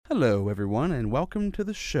Hello, everyone, and welcome to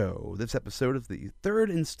the show. This episode is the third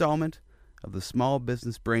installment of the Small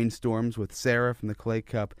Business Brainstorms with Sarah from the Clay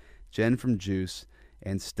Cup, Jen from Juice,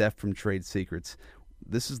 and Steph from Trade Secrets.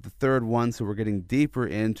 This is the third one, so we're getting deeper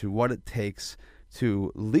into what it takes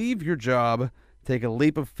to leave your job, take a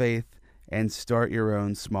leap of faith, and start your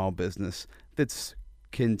own small business that's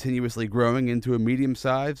continuously growing into a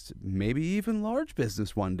medium-sized, maybe even large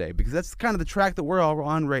business one day, because that's kind of the track that we're all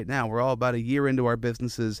on right now. We're all about a year into our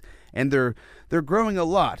businesses, and they're growing a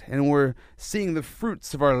lot, and we're seeing the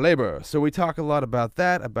fruits of our labor. So we talk a lot about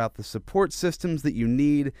that, about the support systems that you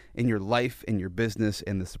need in your life, in your business,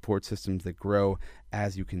 and the support systems that grow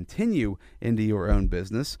as you continue into your own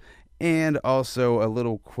business, and also a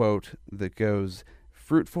little quote that goes,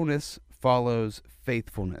 "Fruitfulness follows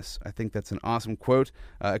faithfulness." I think that's an awesome quote.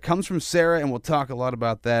 It comes from Sarah, and we'll talk a lot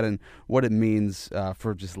about that and what it means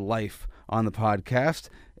for just life on the podcast.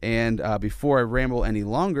 And before I ramble any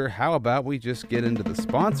longer, how about we just get into the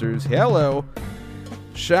sponsors? Hello!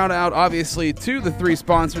 Shout out, obviously, to the three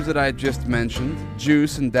sponsors that I just mentioned.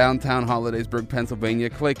 Juice in downtown Hollidaysburg,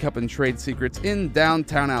 Pennsylvania. Clay Cup and Trade Secrets in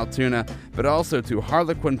downtown Altoona. But also to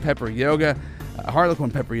Harlequin Pepper Yoga.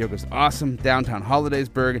 Harlequin Pepper Yoga is awesome. Downtown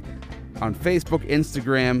Hollidaysburg. On Facebook,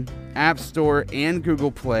 Instagram, App Store, and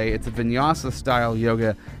Google Play. It's a vinyasa-style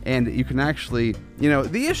yoga, and you can actually,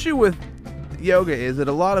 the issue with yoga is that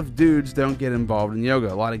a lot of dudes don't get involved in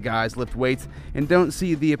yoga. A lot of guys lift weights and don't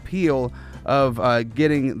see the appeal of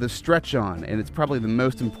getting the stretch on, and it's probably the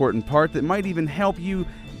most important part that might even help you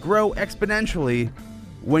grow exponentially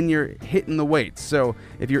when you're hitting the weights. So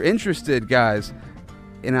if you're interested, guys,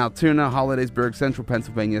 in Altoona, Hollidaysburg, Central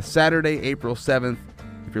Pennsylvania, Saturday, April 7th,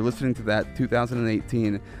 if you're listening to that,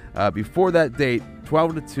 2018, before that date,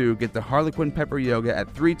 12 to 2, get the Harlequin Pepper Yoga at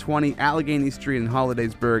 320 Allegheny Street in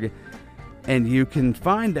Hollidaysburg, and you can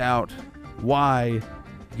find out why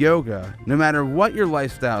yoga, no matter what your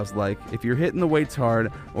lifestyle is like, if you're hitting the weights hard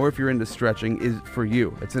or if you're into stretching, is for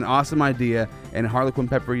you. It's an awesome idea, and Harlequin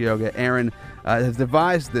Pepper Yoga, Aaron, has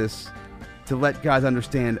devised this to let guys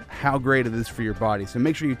understand how great it is for your body. So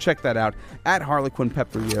make sure you check that out at Harlequin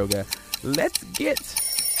Pepper Yoga. Let's get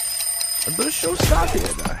the show started.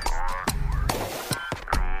 1,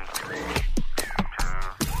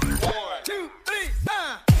 2, 3,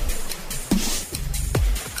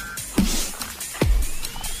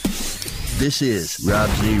 This is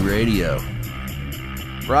Rob Z Radio.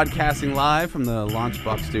 Broadcasting live from the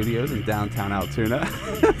Launchbox Studios in downtown Altoona.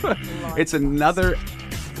 It's another...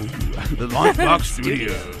 the Launchbox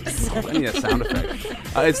Studios. I need a sound effect.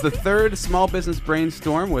 It's the third Small Business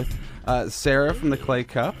Brainstorm with Sarah from the Clay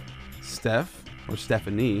Cup, Steph, or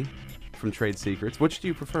Stephanie, from Trade Secrets. Which do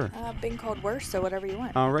you prefer? Being called worse, so whatever you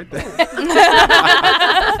want. All right, then.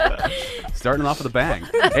 Starting off with a bang.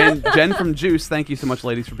 And Jen from Juice, thank you so much,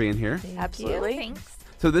 ladies, for being here. Absolutely. Thanks.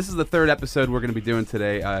 So this is the third episode we're going to be doing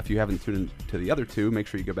today. If you haven't tuned into the other two, make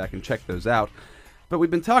sure you go back and check those out. But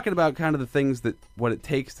we've been talking about kind of the things what it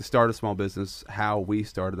takes to start a small business, how we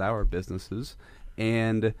started our businesses,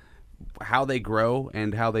 and how they grow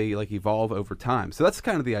and how they evolve over time. So that's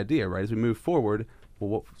kind of the idea, right? As we move forward,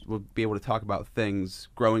 we'll be able to talk about things,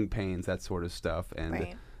 growing pains, that sort of stuff,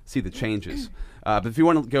 and see the changes. But if you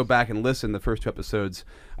want to go back and listen, the first two episodes,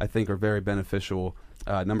 I think, are very beneficial.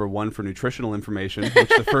 Number one, for nutritional information, which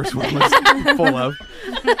the first one was full of,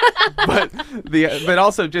 but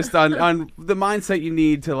also just on the mindset you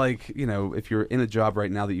need to, if you're in a job right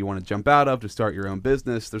now that you want to jump out of to start your own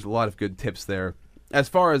business. There's a lot of good tips there as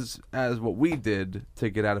far as what we did to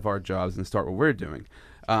get out of our jobs and start what we're doing.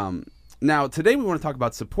 Now, today we want to talk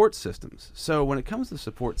about support systems. So when it comes to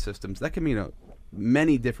support systems, that can mean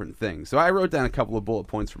many different things. So I wrote down a couple of bullet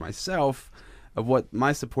points for myself of what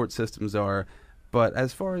my support systems are. But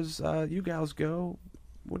as far as you gals go,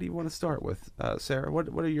 what do you want to start with? Sarah, what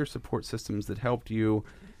are your support systems that helped you?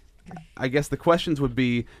 I guess the questions would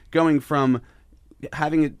be going from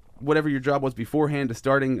having it, whatever your job was beforehand, to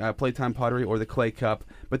starting Playtime Pottery or the Clay Cup,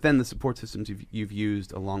 but then the support systems you've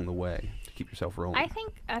used along the way to keep yourself rolling. I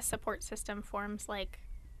think a support system forms like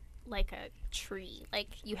a tree. Like,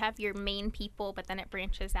 you have your main people, but then it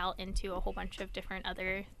branches out into a whole bunch of different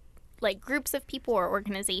other groups of people or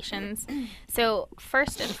organizations. So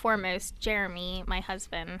first and foremost, Jeremy, my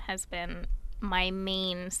husband, has been my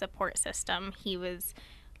main support system. He was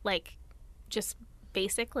just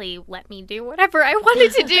basically let me do whatever I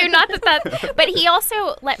wanted to do. Not that, but he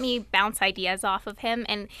also let me bounce ideas off of him.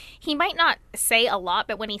 And he might not say a lot,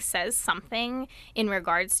 but when he says something in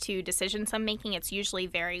regards to decisions I'm making, it's usually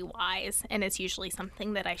very wise, and it's usually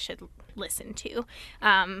something that I should listen to.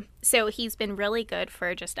 So he's been really good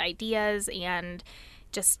for just ideas and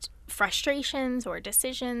just frustrations or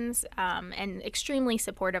decisions, and extremely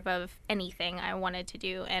supportive of anything I wanted to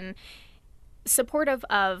do, and supportive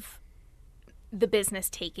of the business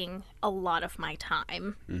taking a lot of my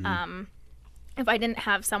time. If I didn't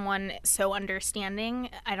have someone so understanding,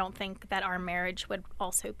 I don't think that our marriage would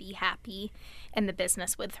also be happy and the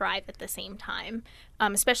business would thrive at the same time,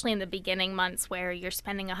 especially in the beginning months where you're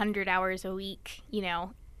spending 100 hours a week,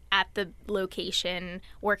 at the location,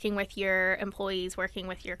 working with your employees, working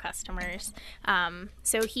with your customers.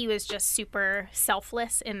 So he was just super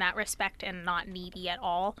selfless in that respect and not needy at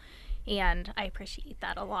all. And I appreciate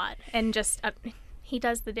that a lot. And just... he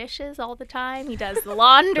does the dishes all the time. He does the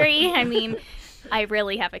laundry. I mean, I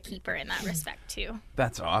really have a keeper in that respect, too.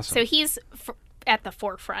 That's awesome. So he's at the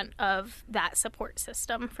forefront of that support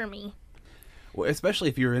system for me. Well, especially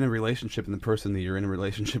if you're in a relationship and the person that you're in a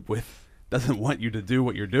relationship with doesn't want you to do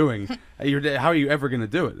what you're doing, how are you ever going to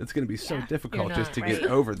do it? It's going to be so difficult just to get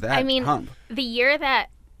over that hump. The year that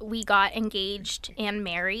we got engaged and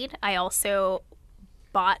married, I also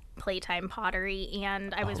bought Playtime Pottery,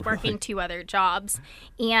 and I was working 2 other jobs,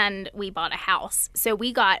 and we bought a house. So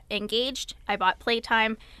we got engaged, I bought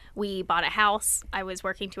Playtime, we bought a house, I was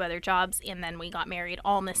working 2 other jobs, and then we got married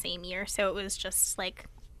all in the same year. So it was just like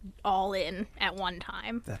all in at one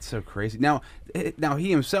time. That's so crazy. Now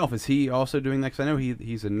he himself, is he also doing that? 'Cause I know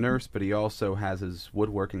he's a nurse, but he also has his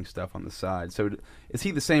woodworking stuff on the side. So is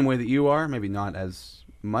he the same way that you are? Maybe not as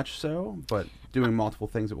much so, but doing multiple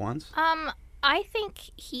things at once? I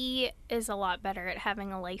think he is a lot better at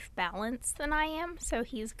having a life balance than I am, so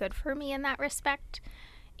he's good for me in that respect.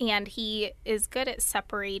 And he is good at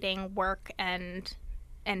separating work and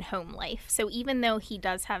home life. So even though he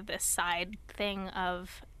does have this side thing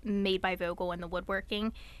of Made by Vogel and the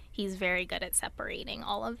woodworking, he's very good at separating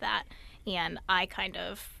all of that. And I kind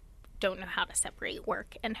of don't know how to separate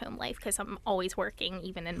work and home life because I'm always working,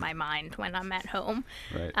 even in my mind, when I'm at home.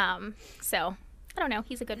 Right. So I don't know.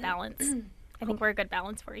 He's a good balance. I think we're a good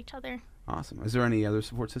balance for each other. Awesome. Is there any other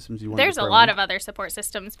support systems you want There's to throw a lot in? of other support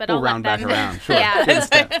systems, but We'll I'll round let them. back around. Sure.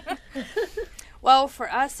 Yeah. Well,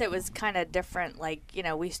 for us, it was kind of different. Like,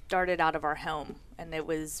 we started out of our home, and it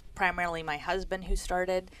was primarily my husband who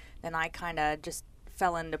started. Then I kind of just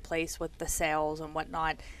fell into place with the sales and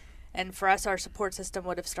whatnot. And for us, our support system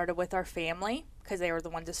would have started with our family because they were the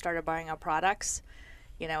ones that started buying our products.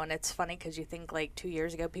 And it's funny because you think like 2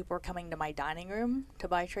 years ago, people were coming to my dining room to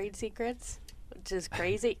buy trade secrets, which is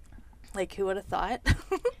crazy. Like, who would have thought?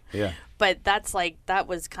 Yeah. But that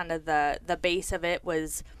was kind of the base of it.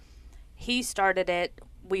 Was he started it.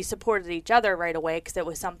 We supported each other right away because it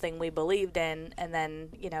was something we believed in. And then,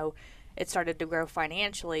 it started to grow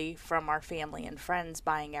financially from our family and friends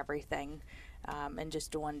buying everything and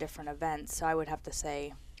just doing different events. So I would have to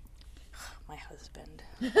say my husband.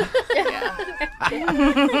 A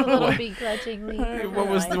little begrudgingly.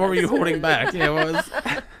 What were you holding back? Yeah, what was...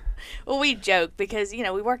 Well, we joke because,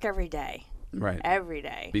 we work every day. Right. Every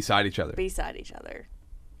day. Beside each other.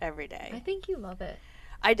 Every day. I think you love it.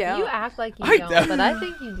 I don't. You act like you don't, but I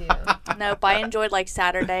think you do. Nope. I enjoyed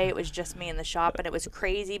Saturday. It was just me in the shop, and it was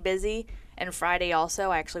crazy busy. And Friday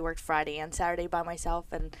also. I actually worked Friday and Saturday by myself.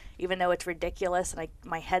 And even though it's ridiculous and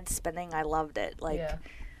my head's spinning, I loved it.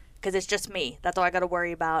 Because it's just me. That's all I got to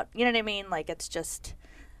worry about. You know what I mean? It's just...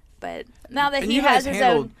 But now that he has his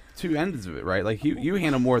own... 2 ends of it, right? Like, you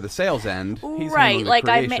handle more of the sales end. He's right. Like,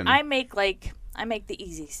 I make the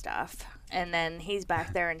easy stuff. And then he's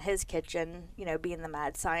back there in his kitchen, being the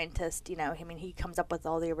mad scientist. He comes up with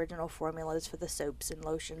all the original formulas for the soaps and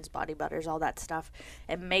lotions, body butters, all that stuff,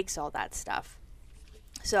 and makes all that stuff.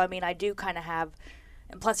 So, I do kind of have...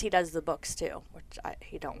 And plus, he does the books, too, which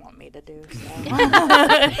he don't want me to do. So.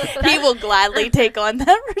 He will gladly take on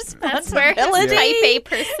that responsibility. That's where his type A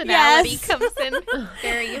personality comes in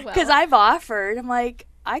very well. Because I've offered. I'm like,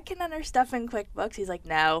 I can enter stuff in QuickBooks. He's like,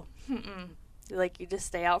 no. Like, you just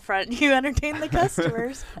stay out front and you entertain the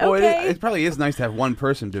customers. Well, okay. it probably is nice to have one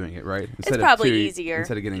person doing it, right? It's probably easier.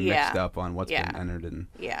 Instead of getting mixed up on what's been entered in.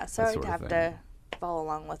 Yeah, so I'd have to follow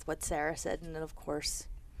along with what Sarah said. And then, of course,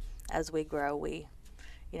 as we grow,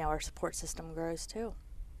 our support system grows too.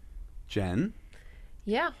 Jen?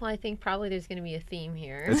 Yeah, well, I think probably there's going to be a theme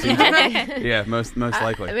here. Yeah, most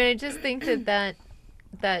likely. I just think that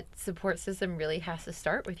support system really has to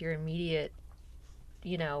start with your immediate,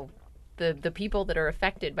 the people that are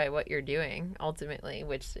affected by what you're doing ultimately,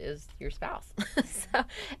 which is your spouse.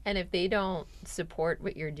 And if they don't support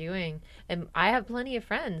what you're doing, and I have plenty of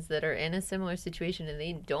friends that are in a similar situation and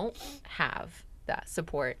they don't have that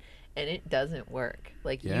support. And it doesn't work.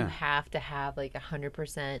 You have to have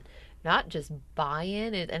 100% not just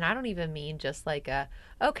buy-in, and I don't even mean just like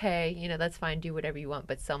okay, that's fine, do whatever you want,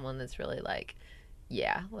 but someone that's really like,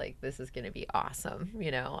 yeah, like this is going to be awesome.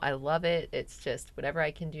 I love it. It's just whatever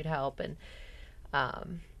I can do to help. And,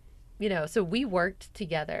 so we worked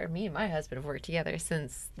together. Me and my husband have worked together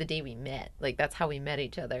since the day we met. Like that's how we met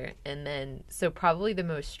each other. And then, so probably the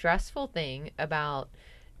most stressful thing about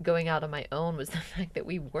going out on my own was the fact that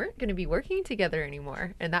we weren't going to be working together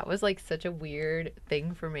anymore. And that was like such a weird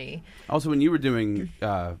thing for me. Also, when you were doing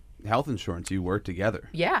health insurance, you worked together.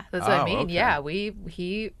 Yeah, that's what I mean. Okay. Yeah,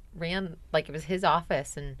 he ran, like it was his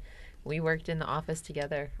office, and we worked in the office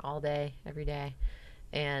together all day, every day.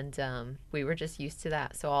 And we were just used to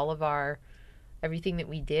that. So all of everything that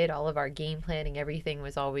we did, all of our game planning, everything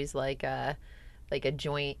was always like a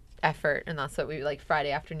joint effort. And that's what we, like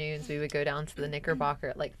Friday afternoons, we would go down to the Knickerbocker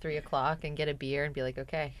at like 3:00 and get a beer and be like,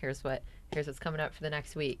 okay, here's what's coming up for the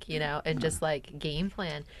next week, and just like game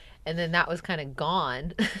plan. And then that was kind of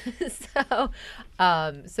gone. So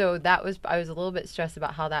that was, I was a little bit stressed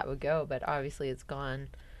about how that would go, but obviously it's gone,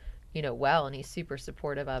 well, and he's super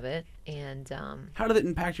supportive of it. And how did it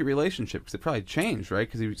impact your relationship? Because it probably changed, right?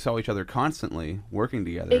 Because you saw each other constantly working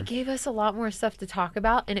together. it gave us a lot more stuff to talk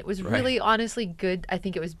about, and it was really honestly good. I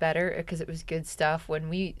think it was better because it was good stuff. When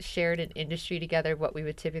we shared an industry together, what we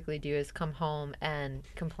would typically do is come home and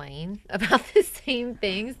complain about the same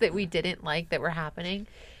things that we didn't like that were happening.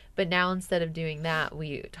 But now, instead of doing that,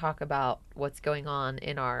 we talk about what's going on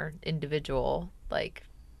in our individual, like,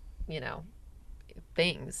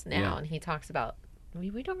 things now. Yeah. And he talks about, we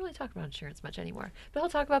don't really talk about insurance much anymore, but he'll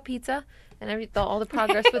talk about pizza and all the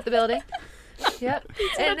progress with the building. Yep.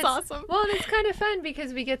 And That's awesome. Well, and it's kind of fun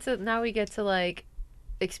because we get to like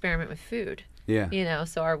experiment with food. Yeah.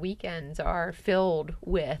 So our weekends are filled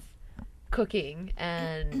with cooking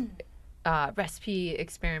and recipe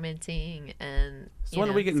experimenting, and So when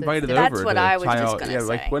do we get so it's invited different. over? That's what to I was try just out, gonna yeah, say.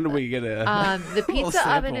 like when do we get a The little pizza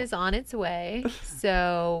oven sample? is on its way,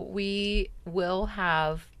 so we will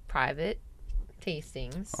have private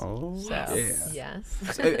tastings. Oh, So, yeah. yes.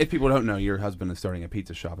 So if people don't know, your husband is starting a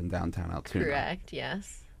pizza shop in downtown Altoona. Correct,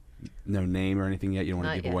 yes. No name or anything yet? You don't want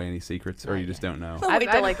Not to give yet. away any secrets? Or Not you just don't know? Wait till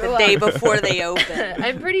I've- like the well- day before they open.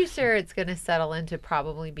 I'm pretty sure it's going to settle into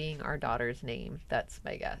probably being our daughter's name. That's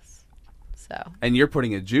my guess. So, And you're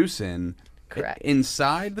putting a juice in Correct.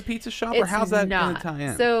 inside the pizza shop? Or how's that going to not. tie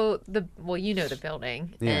in? So, the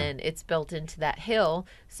building, Yeah. and it's built into that hill.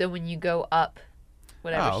 So, when you go up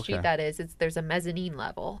whatever Oh, street okay. that is, there's a mezzanine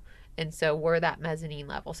level. And so we're that mezzanine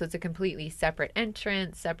level. So it's a completely separate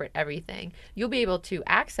entrance, separate everything. You'll be able to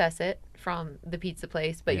access it from the pizza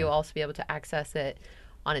place, but Yeah. you'll also be able to access it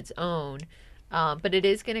on its own. But it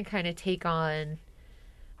is going to kind of take on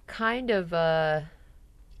kind of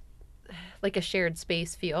like a shared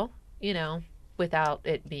space feel, without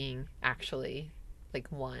it being actually like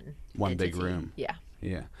one big entity. room. Yeah.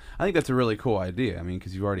 Yeah. I think that's a really cool idea. I mean,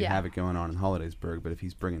 because you already Yeah. have it going on in Hollidaysburg, but if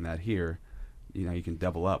he's bringing that here, you can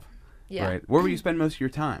double up. Yeah. Right? Where will you spend most of your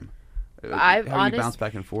time? I've How do you bounce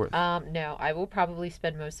back and forth? No, I will probably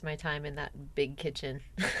spend most of my time in that big kitchen.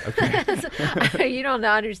 Okay. You don't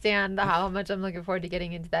understand how much I'm looking forward to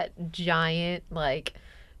getting into that giant, like,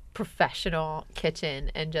 professional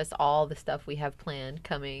kitchen and just all the stuff we have planned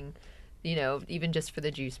coming, even just for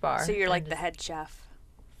the juice bar. So you're like and the just head chef.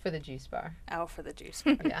 for the juice bar. Oh, for the juice.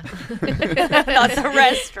 Yeah. Not the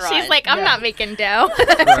restaurant. She's like, I'm not making dough.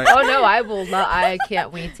 Right. Oh no, I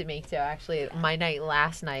can't wait to make dough. Actually, my night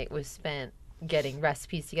last night was spent getting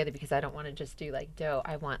recipes together because I don't want to just do like dough.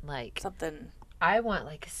 I want like something.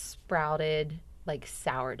 sprouted like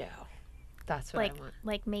sourdough. That's what I want.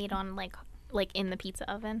 like made on like in the pizza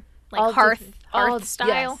oven, All like hearth different-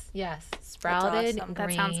 style. Yes, sprouted awesome.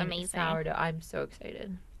 That sounds grain amazing. sourdough. I'm so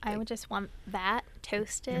excited. I would just want that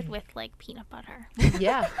toasted with like peanut butter,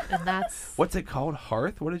 Yeah, and that's What's it called?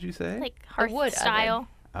 Hearth? What did you say? like hearth wood style,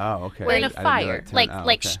 Oh, okay. With I a didn't know fire. that term. like Oh,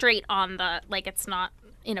 like okay. straight on the like it's not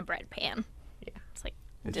in a bread pan. Yeah. It's like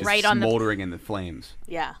It's just right on the. smoldering in the flames.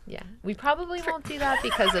 Yeah. yeah. We probably won't do that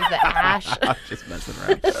because of the ash. I'm just messing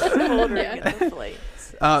around. Smoldering in the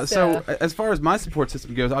flames. So as far as my support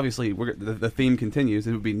system goes, obviously the theme continues.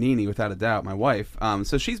 It would be Nini without a doubt, my wife.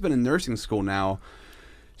 So she's been in nursing school now.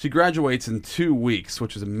 She graduates in 2 weeks,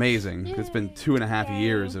 which is amazing. It's been 2.5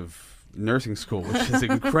 years of nursing school, which is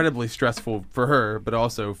incredibly stressful for her, but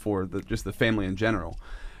also for just the family in general.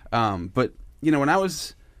 But when I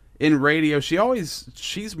was in radio,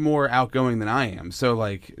 she's more outgoing than I am. So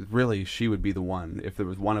like really she would be the one, if there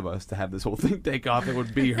was one of us to have this whole thing take off, it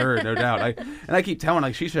would be her, no doubt. I keep telling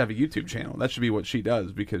like she should have a YouTube channel. That should be what she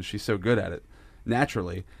does because she's so good at it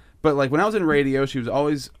naturally. But like when I was in radio, she was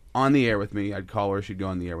always on the air with me. I'd call her. She'd go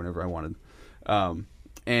on the air whenever I wanted.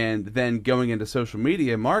 And then going into social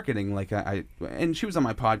media marketing, like and she was on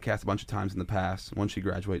my podcast a bunch of times in the past. Once she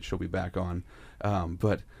graduates, she'll be back on.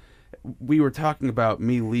 But we were talking about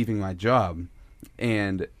me leaving my job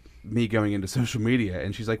and me going into social media,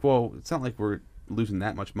 and she's like, well, it's not like we're losing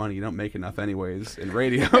that much money. You don't make enough anyways in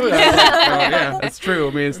radio. I was like, oh, yeah, that's true.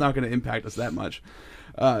 I mean, it's not going to impact us that much.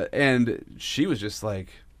 And she was just like,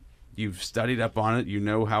 you've studied up on it. You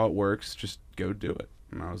know how it works. Just go do it.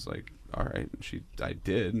 And I was like, all right. And I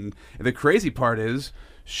did. And the crazy part is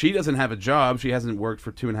she doesn't have a job. She hasn't worked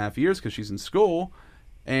for 2.5 years because she's in school.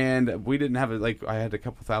 And we didn't have it. Like, I had a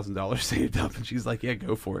couple $1,000 saved up, and she's like, yeah,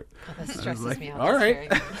 go for it. Oh, that stresses me out. All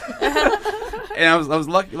right. And I was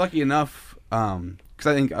lucky enough, because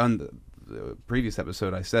I think on the previous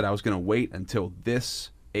episode I said I was going to wait until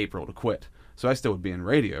this April to quit. So I still would be in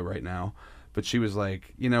radio right now. But she was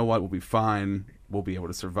like, you know what, we'll be fine. We'll be able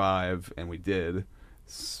to survive. And we did.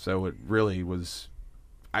 So it really was...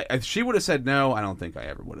 If she would have said no, I don't think I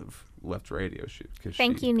ever would have left radio.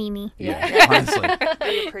 Thank you, Nini. Yeah, honestly.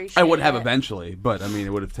 We appreciate I would have it. eventually, but I mean,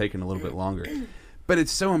 it would have taken a little bit longer. But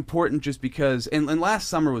it's so important just because, and last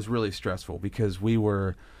summer was really stressful because we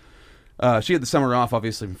were, she had the summer off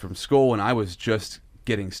obviously from school, and I was just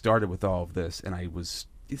getting started with all of this, and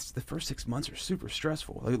the first 6 months are super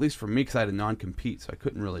stressful, at least for me, because I had a non-compete, so I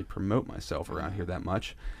couldn't really promote myself around here that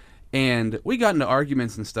much. And we got into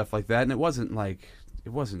arguments and stuff like that, and it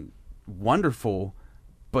wasn't wonderful,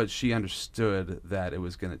 but she understood that it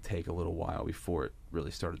was going to take a little while before it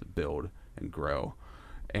really started to build and grow.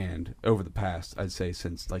 And over the past, I'd say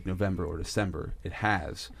since like November or December, it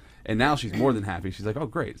has. And now she's more than happy. She's like, oh,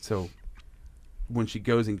 great. So when she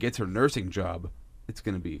goes and gets her nursing job, it's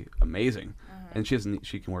going to be amazing. And she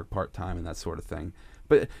can work part-time and that sort of thing.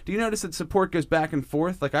 But do you notice that support goes back and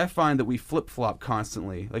forth? Like, I find that we flip-flop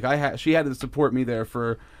constantly. Like, she had to support me there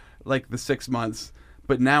for like the 6 months.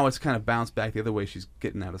 But now it's kind of bounced back the other way. She's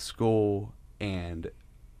getting out of school, and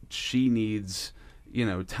she needs,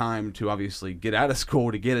 time to obviously get out of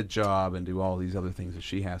school to get a job and do all these other things that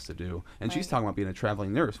she has to do. And she's talking about being a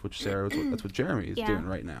traveling nurse, which that's what Jeremy is doing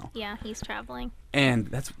right now. Yeah, he's traveling. And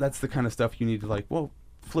that's the kind of stuff you need to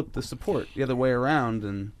flip the support the other way around.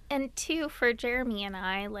 And two, for Jeremy and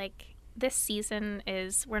I, this season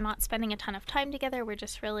we're not spending a ton of time together. We're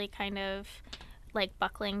just really kind of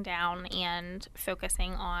buckling down and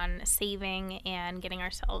focusing on saving and getting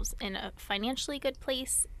ourselves in a financially good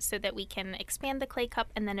place so that we can expand the Clay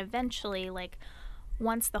Cup, and then eventually,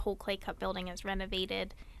 once the whole Clay Cup building is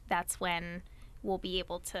renovated, that's when we'll be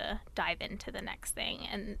able to dive into the next thing.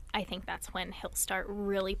 And I think that's when he'll start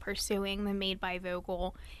really pursuing the Made by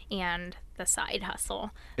Vogel and the side hustle.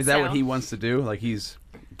 Is that what he wants to do? He's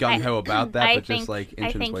gung-ho about that, but just inching his way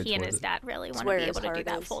I think he and towards his it. dad really want to be able to do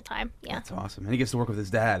that full time. Yeah. That's awesome. And he gets to work with his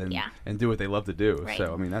dad and do what they love to do. Right.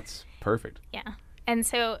 So, I mean, that's perfect. Yeah. And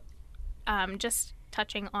so just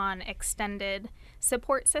touching on extended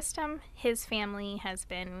support system, his family has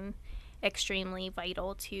been extremely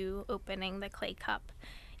vital to opening the Clay Cup.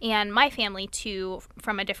 And my family, too,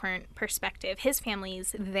 from a different perspective. His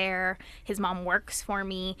family's there. His mom works for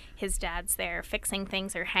me. His dad's there fixing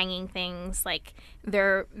things or hanging things.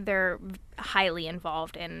 They're highly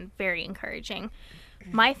involved and very encouraging.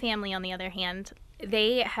 My family, on the other hand,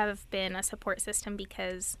 they have been a support system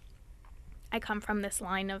because I come from this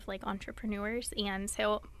line of entrepreneurs. And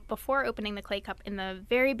so before opening the Clay Cup, in the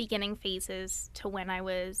very beginning phases to when I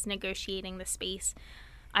was negotiating the space,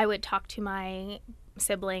 I would talk to my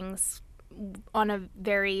siblings on a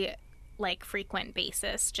very frequent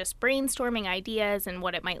basis, just brainstorming ideas and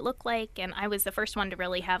what it might look like. And I was the first one to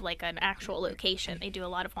really have an actual location. They do a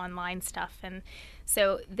lot of online stuff. And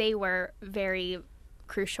so they were very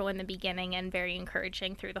crucial in the beginning and very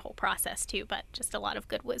encouraging through the whole process too, but just a lot of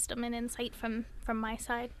good wisdom and insight from my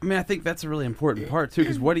side. I mean, I think that's a really important part too,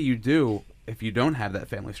 because what do you do if you don't have that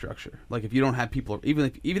family structure? If you don't have people,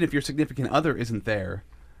 even if your significant other isn't there,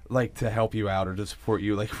 to help you out or to support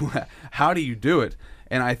you, how do you do it?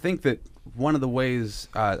 And I think that one of the ways,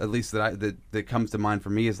 at least that comes to mind for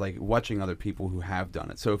me, is watching other people who have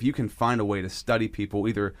done it. So if you can find a way to study people,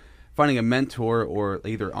 either finding a mentor or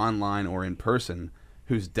either online or in person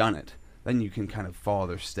who's done it, then you can kind of follow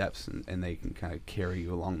their steps and they can kind of carry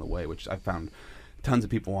you along the way, which I found tons of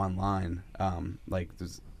people online.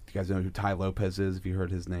 You guys know who Ty Lopez is? Have you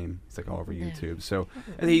heard his name? He's all over YouTube. So,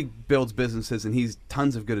 and he builds businesses and he's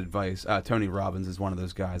tons of good advice. Tony Robbins is one of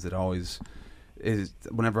those guys that always is,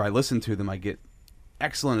 whenever I listen to them, I get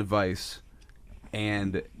excellent advice.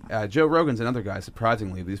 And Joe Rogan's another guy,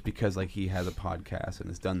 surprisingly, just because he has a podcast and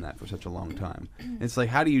has done that for such a long time. And it's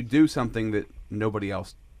how do you do something that nobody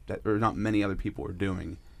else or not many other people are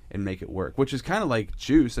doing and make it work, which is kind of like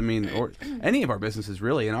Juice. I mean, or any of our businesses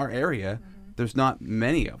really in our area, there's not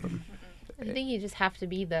many of them. I think you just have to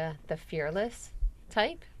be the fearless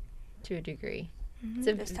type to a degree.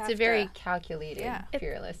 It's a very calculated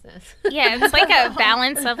fearlessness. Yeah, it's like a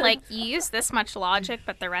balance of like you use this much logic,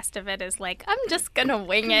 but the rest of it is like I'm just gonna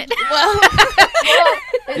wing it.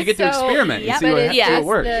 You get to experiment and see what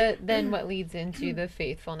works. Then what leads into the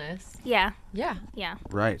faithfulness. Yeah. Yeah. Yeah.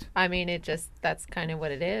 Right. I mean, that's kind of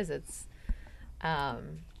what it is. It's, I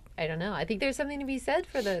don't know. I think there's something to be said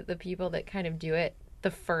for the people that kind of do it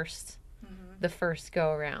the first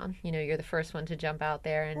go around. You know, you're the first one to jump out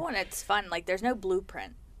there. And it's fun. Like, there's no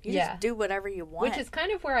blueprint. You just do whatever you want. Which is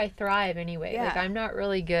kind of where I thrive anyway. Yeah. Like, I'm not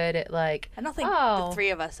really good at, like, I don't think the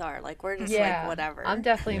three of us are. Like, we're just, like, whatever. I'm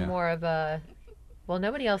definitely more of a, well,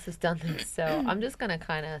 nobody else has done this, so I'm just going to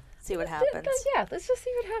kind of... see what happens. Let's just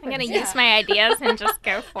see what happens. I'm going to use my ideas and just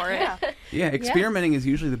go for it. Yeah, experimenting is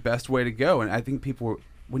usually the best way to go. And I think people...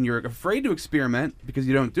 when you're afraid to experiment because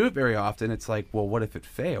you don't do it very often, it's like, well, what if it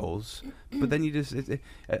fails? But then you just the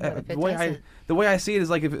way I see it is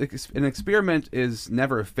like if an experiment is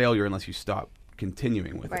never a failure unless you stop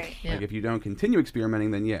continuing with it. Yeah. Like if you don't continue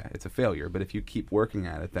experimenting, then it's a failure. But if you keep working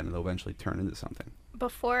at it, then it'll eventually turn into something.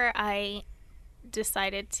 Before I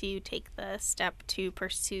decided to take the step to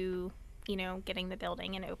pursue, getting the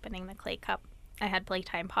building and opening the Clay Cup, I had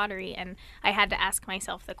Playtime Pottery, and I had to ask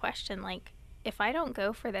myself the question, like, if I don't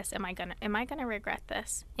go for this, am I gonna regret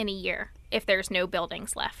this in a year if there's no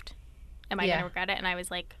buildings left? Am I gonna regret it? And I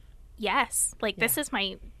was like, yes. Like, this is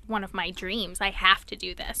one of my dreams. I have to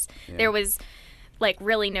do this. Yeah. There was like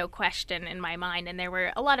really no question in my mind, and there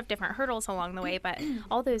were a lot of different hurdles along the way, but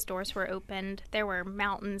all those doors were opened. There were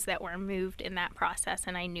mountains that were moved in that process,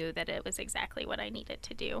 and I knew that it was exactly what I needed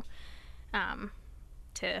to do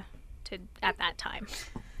to at that time.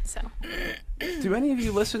 So do any of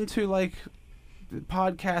you listen to like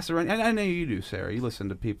podcasts or anything? I know you do, Sarah. You listen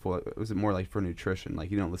to people. Was it more like for nutrition?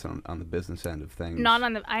 Like you don't listen on the business end of things? Not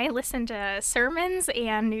on the. I listen to sermons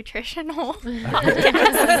and nutritional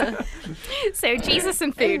podcasts. So Jesus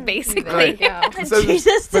and food, basically. So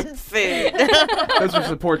Jesus and food. Those are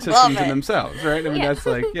support systems in themselves, right? I mean, that's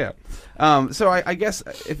like, so I guess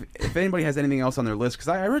if anybody has anything else on their list, because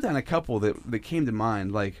I wrote down a couple that came to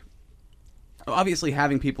mind, like. Obviously,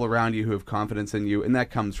 having people around you who have confidence in you, and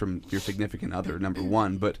that comes from your significant other, number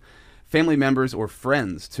one, but family members or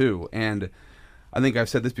friends, too. And I think I've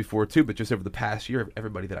said this before, too, but just over the past year,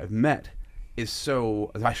 everybody that I've met is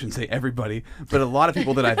so, I shouldn't say everybody, but a lot of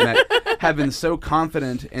people that I've met have been so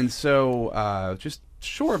confident and so just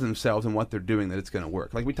sure of themselves and what they're doing that it's going to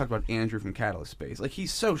work. Like we talked about Andrew from Catalyst Space. Like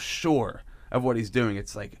he's so sure of what he's doing.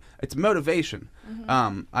 It's like, it's motivation.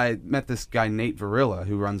 I met this guy, Nate Varilla,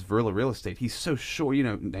 who runs Varilla Real Estate. He's so sure,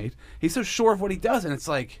 Nate, he's so sure of what he does. And it's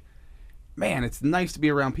like, man, it's nice to be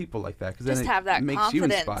around people like that. Because then it makes confidence. You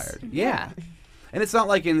inspired. Yeah. And it's not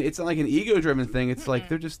like an ego driven thing. It's like,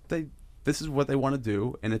 this is what they want to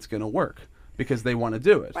do and it's going to work. Because they want to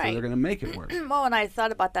do it, so they're going to make it work. Well, and I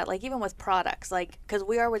thought about that, like even with products, like because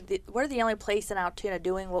we're the only place in Altoona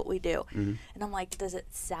doing what we do, and I'm like, does it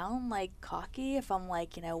sound like cocky if I'm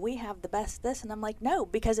like, we have the best this, and I'm like, no,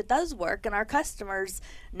 because it does work, and our customers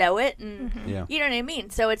know it, and you know what I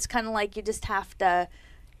mean. So it's kind of like you just have to.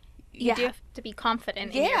 You do have to be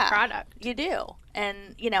confident in your product. You do,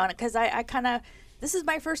 and and because I kind of this is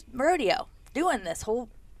my first rodeo doing this whole.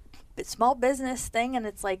 Small business thing, and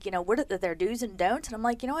it's like what are their do's and don'ts, and I'm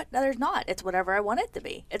like, what, no, there's not. It's whatever I want it to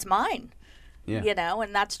be. It's mine.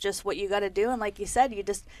 And that's just what you got to do. And like you said,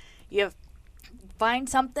 you find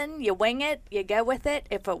something, you wing it, you go with it.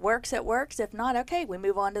 If it works, it works. If not, okay, we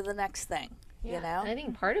move on to the next thing. And I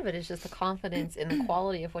think part of it is just the confidence in the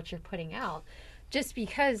quality of what you're putting out. Just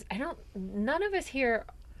because none of us here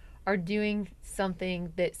are doing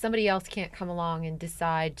something that somebody else can't come along and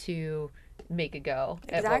decide to make a go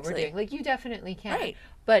at what we're doing. Like you definitely can. Right.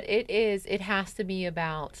 But it has to be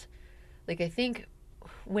about, like, I think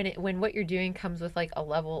when what you're doing comes with like a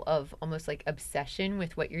level of almost like obsession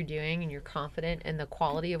with what you're doing and you're confident in the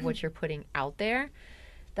quality of what you're putting out there,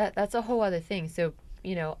 that's a whole other thing. So,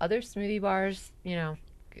 other smoothie bars,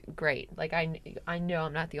 great. Like I know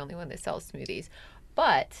I'm not the only one that sells smoothies,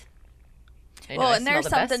 but and there's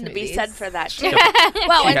something to be said for that too.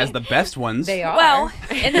 Well, she has the best ones. They are. Well,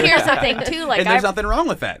 and here's the thing too. Like, and there's nothing wrong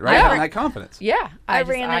with that, right? Having that confidence. Yeah, I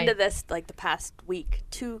ran into this like the past week,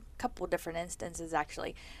 couple different instances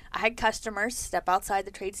actually. I had customers step outside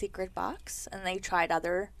the trade secret box, and they tried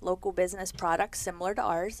other local business products similar to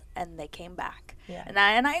ours, and they came back. Yeah. And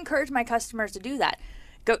I encourage my customers to do that.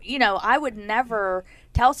 Go. I would never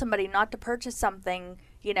tell somebody not to purchase something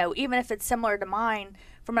you know, even if it's similar to mine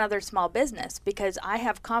from another small business, because I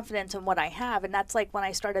have confidence in what I have. And that's like when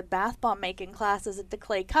I started bath bomb making classes at the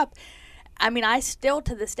Clay Cup. I mean, I still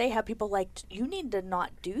to this day have people like, you need to not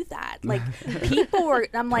do that. Like, people were,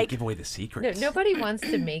 I'm Don't like, give away the secrets. Nobody wants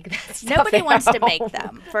to make that stuff. nobody wants to out. make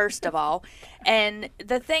them, first of all. And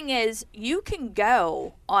the thing is, you can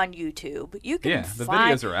go on YouTube. You can Yeah, the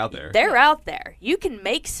find, videos are out there. They're out there. You can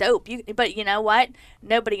make soap. But you know what?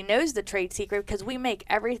 Nobody knows the trade secret because we make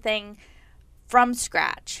everything from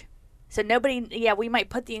scratch. So we might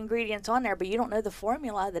put the ingredients on there, but you don't know the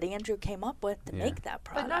formula that Andrew came up with to make that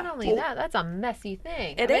But product. not only that, that's a messy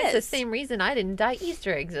thing. It It's the is. same reason I didn't dye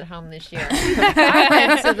Easter eggs at home this year. I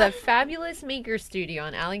went to the Fabulous Maker Studio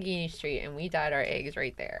on Allegheny Street, and we dyed our eggs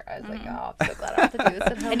right there. I was like, oh, I'm so glad I don't have to do this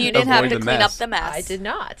at home. And you didn't have Avoid to the clean mess. up the mess. I did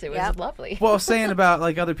not. It was Yep. lovely. Well, I was saying about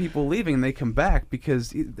like other people leaving and they come back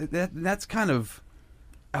because that's kind of,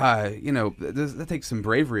 that takes some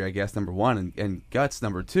bravery, I guess, number one, and guts,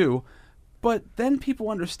 number two. But then people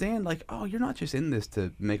understand, like, oh, you're not just in this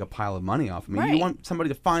to make a pile of money off of me. Right. You want somebody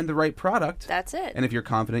to find the right product. That's it. And if you're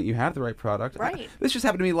confident you have the right product. Right. This just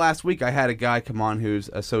happened to me last week. I had a guy come on who's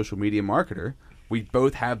a social media marketer. We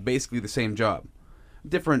both have basically the same job.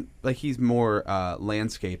 Different, like he's more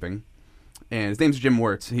landscaping. And his name's Jim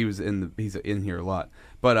Wirtz. He's in here a lot.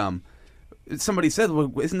 But somebody said,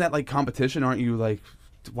 well, isn't that like competition? Aren't you like,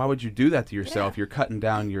 why would you do that to yourself? Yeah. You're cutting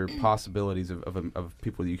down your possibilities of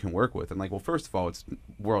people that you can work with. And like, well, first of all, it's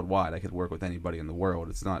worldwide. I could work with anybody in the world.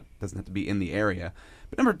 Doesn't have to be in the area.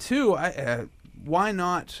 But number two, why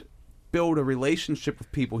not build a relationship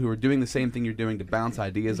with people who are doing the same thing you're doing to bounce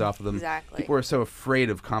ideas off of them? Exactly. People are so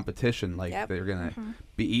afraid of competition, like Yep. they're gonna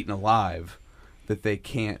be eaten alive, that they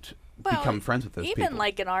can't become friends with those even people.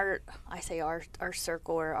 like in our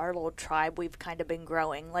circle or our little tribe, we've kind of been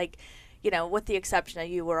growing. Like, you know, with the exception of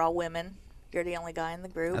you, we're all women. You're the only guy in the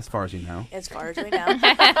group, as far as you know. as far as we know.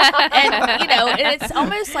 And you know, and it's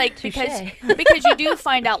almost like because you do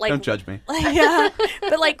find out, like, Don't judge me. yeah,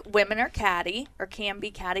 but like women are catty or can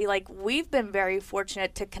be catty. Like, we've been very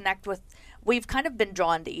fortunate to connect with. We've kind of been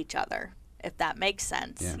drawn to each other, if that makes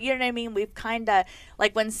sense. Yeah. You know what I mean? We've kind of,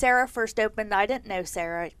 like, when Sarah first opened, I didn't know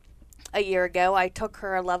Sarah a year ago. I took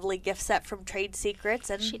her a lovely gift set from Trade Secrets,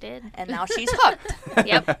 and She did. and now she's hooked.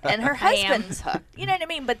 Yep. And her I am. husband's hooked. You know what I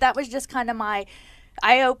mean? But that was just kind of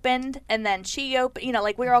I opened, and then she opened. You know,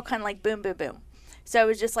 like, we were all kind of like boom, boom, boom. So it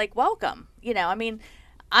was just like, welcome. You know, I mean,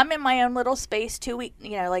 I'm in my own little space 2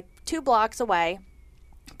 blocks away.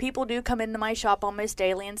 People do come into my shop almost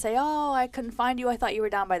daily and say, oh, I couldn't find you. I thought you were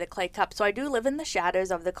down by the Clay Cup. So I do live in the shadows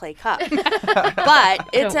of the Clay Cup. But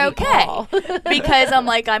it's Don't we okay all? because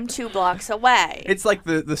I'm 2 blocks away. It's like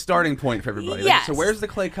the starting point for everybody. Like, Yes. so where's the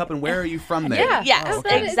Clay Cup and where are you from there? Yeah. Yes, Oh,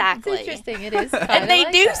 okay. exactly. It's interesting. It is. And they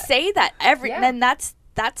like do that. say that Yeah. and that's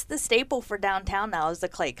the staple for downtown now is the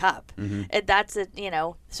Clay Cup. Mm-hmm. And that's it, you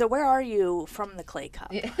know. So where are you from the Clay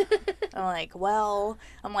Cup?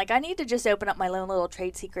 I'm like, I need to just open up my own little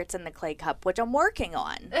Trade Secrets in the Clay Cup, which I'm working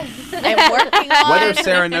on. I'm working on Whether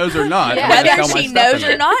Sarah knows or not. Yeah. I'm gonna whether sell my she stuff knows in or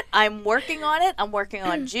there. not, I'm working on it. I'm working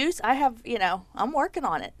on juice. I have, I'm working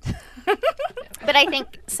on it. But I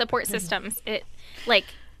think support systems,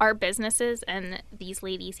 our businesses and these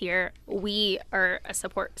ladies here, we are a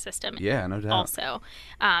support system Yeah, no doubt. also,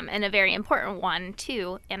 and a very important one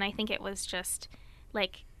too. And I think it was just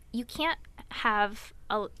like, you can't have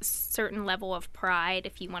a certain level of pride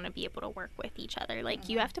if you want to be able to work with each other. Like,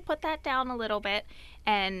 you have to put that down a little bit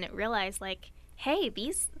and realize, like, hey,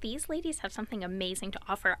 these ladies have something amazing to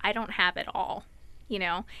offer. I don't have it all.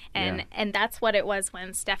 And that's what it was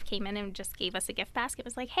when Steph came in and just gave us a gift basket. It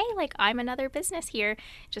was like, hey, like, I'm another business here,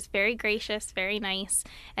 just very gracious, very nice.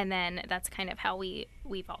 And then that's kind of how we've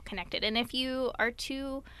all connected. And if you are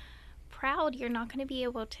too proud, you're not going to be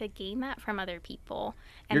able to gain that from other people.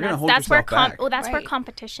 And You're gonna hold that's where yourself back. that's where Right.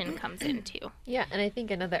 competition comes into. Yeah, and I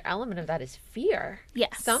think another element of that is fear.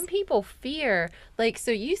 Yes. Some people fear, like,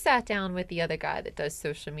 so you sat down with the other guy that does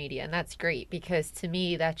social media, and that's great because to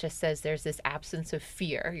me that just says there's this absence of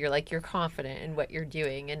fear. You're confident in what you're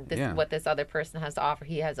doing and what this other person has to offer.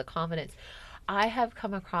 He has a confidence. I have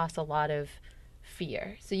come across a lot of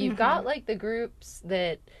fear. So you've got like the groups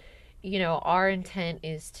that, our intent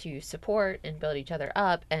is to support and build each other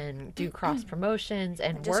up and do cross promotions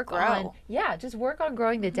and just work grow. just work on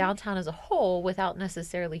growing the downtown as a whole without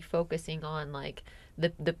necessarily focusing on like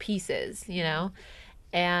the pieces,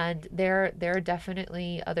 And there are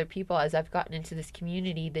definitely other people, as I've gotten into this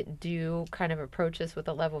community, that do kind of approach this with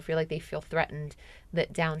a level of feel like they feel threatened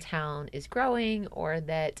that downtown is growing or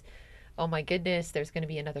that, oh my goodness, there's going to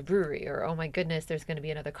be another brewery, or oh my goodness, there's going to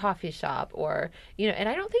be another coffee shop, or, and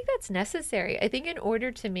I don't think that's necessary. I think in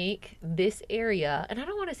order to make this area, and I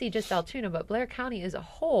don't want to say just Altoona, but Blair County as a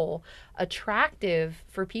whole, attractive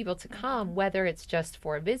for people to come, whether it's just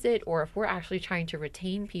for a visit or if we're actually trying to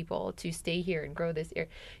retain people to stay here and grow this area,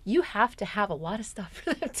 you have to have a lot of stuff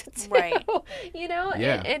for them to do. Right.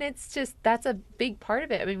 Yeah. And it's just, that's a big part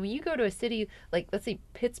of it. I mean, when you go to a city like, let's say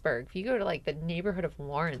Pittsburgh, if you go to like the neighborhood of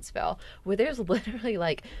Lawrenceville, where there's literally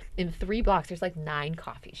like in 3 blocks, there's like 9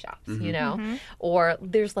 coffee shops, or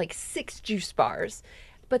there's like 6 juice bars,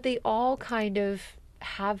 but they all kind of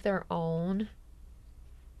have their own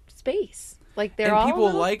space. Like they're all people a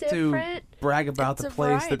little like different. to brag about It's the a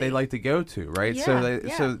place that they variety. like to go to, right?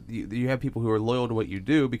 So you have people who are loyal to what you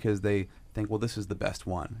do because they think, well, this is the best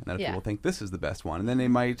one, and other people think this is the best one, and then they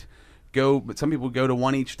might go, but some people go to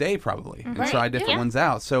one each day probably and try different ones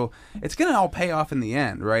out. So it's gonna all pay off in the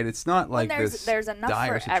end, right? It's not like there's enough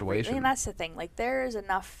dire for everything. situation. And that's the thing. Like there's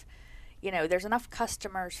enough, there's enough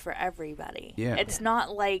customers for everybody. Yeah. It's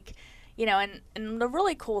not like, and the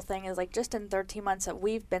really cool thing is like just in 13 months that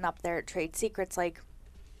we've been up there at Trade Secrets, like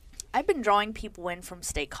I've been drawing people in from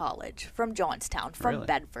State College, from Johnstown, from Really?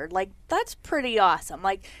 Bedford. Like that's pretty awesome.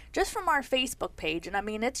 Like just from our Facebook page. And I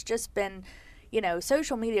mean, it's just been,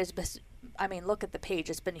 social media has been, look at the page.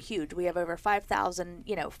 It's been huge. We have over 5,000,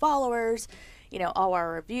 followers, all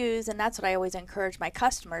our reviews. And that's what I always encourage my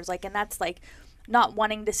customers. Like, and that's like not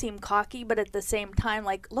wanting to seem cocky, but at the same time,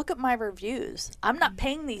 like, look at my reviews. I'm not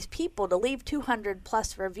paying these people to leave 200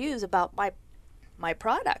 plus reviews about my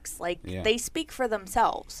products. Like they speak for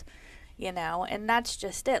themselves, and that's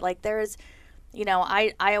just it. Like there's,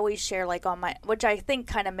 I always share like on my, which I think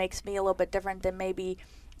kind of makes me a little bit different than maybe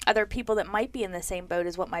other people that might be in the same boat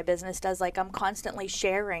as what my business does. Like I'm constantly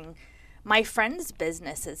sharing my friends'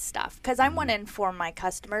 businesses stuff because I want to inform my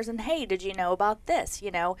customers and, hey, did you know about this?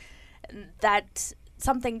 That's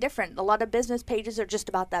something different. A lot of business pages are just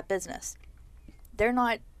about that business. They're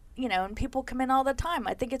not, and people come in all the time.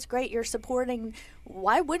 I think it's great you're supporting.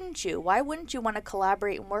 Why wouldn't you? Why wouldn't you want to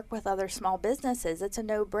collaborate and work with other small businesses? It's a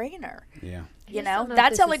no-brainer. Yeah.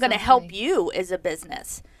 That's only going to help you as a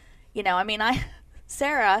business.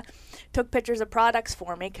 Sarah took pictures of products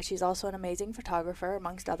for me because she's also an amazing photographer,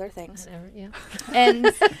 amongst other things. And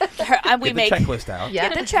we Get the make checklist out.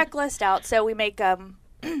 get the checklist out. So we make a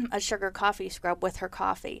sugar coffee scrub with her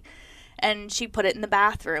coffee. And she put it in the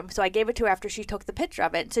bathroom. So I gave it to her after she took the picture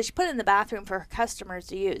of it. So she put it in the bathroom for her customers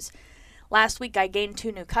to use. Last week I gained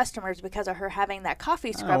 2 new customers because of her having that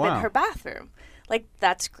coffee scrub in her bathroom. Like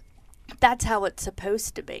that's how it's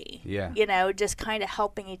supposed to be. Yeah. Just kind of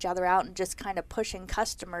helping each other out and just kind of pushing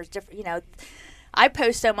customers different, I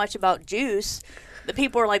post so much about juice. The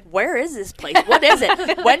people are like, where is this place? What is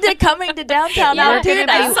it? When's it coming to downtown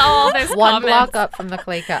Altoona? I saw all those One comments. block up from the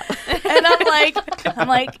Clay Cup. And I'm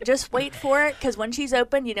like, just wait for it, because when she's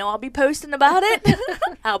open, I'll be posting about it.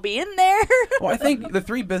 I'll be in there. Well, I think the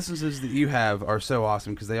 3 businesses that you have are so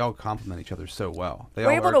awesome because they all complement each other so well. They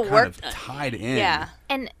We're all able are to kind work- of tied in. Yeah.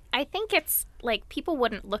 And I think it's like people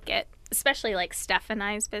wouldn't look at, especially like Steph and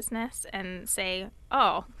I's business, and say,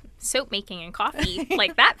 oh, soap making and coffee,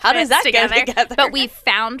 like that How does fits that go together? But we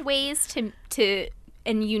found ways to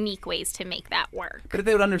and unique ways to make that work. But if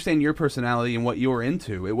they would understand your personality and what you're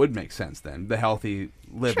into, it would make sense then. The healthy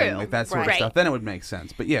living, True. like that sort of Right. stuff, then it would make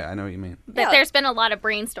sense. But yeah, I know what you mean. But Yeah. there's been a lot of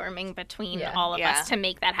brainstorming between Yeah. all of Yeah. us to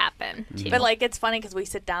make that happen. Too. But like, it's funny because we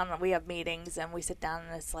sit down and we have meetings and we sit down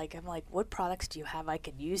and it's like, I'm like, what products do you have I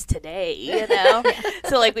could use today?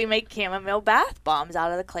 So like we make chamomile bath bombs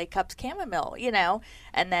out of the Clay Cups chamomile,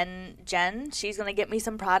 and then Jen, she's going to get me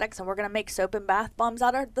some products and we're going to make soap and bath bombs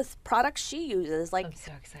out of the products she uses. Like, I'm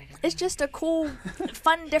so excited. it's just a cool,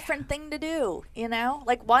 fun, different thing to do,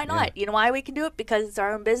 Like, why not? You know why we can do it? Because it's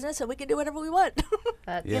our own business and we can do whatever we want.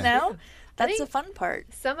 That's Yeah. That's the think- fun part.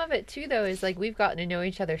 Some of it too, though, is like we've gotten to know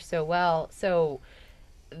each other so well. So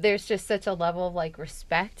there's just such a level of like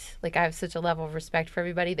respect. Like I have such a level of respect for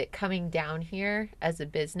everybody that coming down here as a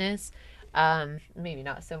business, maybe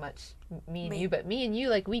not so much me and you, but me and you,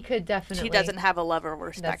 like we could definitely. She doesn't have a level of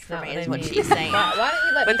respect That's for not me, what is I what mean. she's saying. Why don't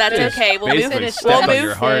you let But me that's finish? okay. We'll Basically move. step We'll on move.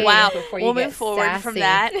 your heart. Wow. Before you We'll get move forward from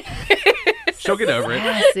sassy. that. She'll get over it.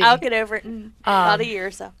 Sassy. I'll get over it in about a year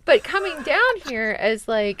or so. But coming down here as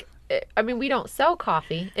like, I mean, we don't sell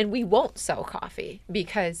coffee and we won't sell coffee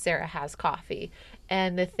because Sarah has coffee.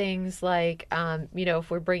 And the things like,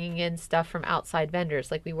 if we're bringing in stuff from outside vendors,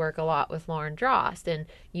 like we work a lot with Lauren Drost and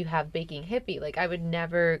you have Baking Hippie, like I would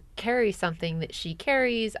never carry something that she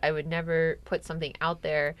carries. I would never put something out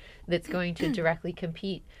there that's going to directly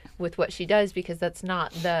compete with what she does because that's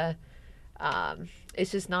not the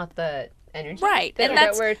It's just not the energy Right, that, and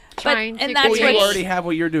that that's- we're trying and to that's Well, create. you what- already have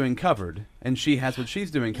what you're doing covered, and she has what she's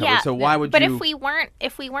doing covered. Yeah, so why would but you?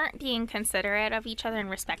 if we weren't being considerate of each other and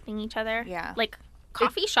respecting each other, Yeah. like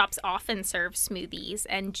coffee shops often serve smoothies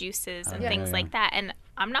and juices and Yeah. things Yeah. like that, and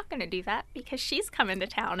I'm not going to do that because she's coming to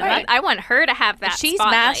town, and Right. I want her to have that. She's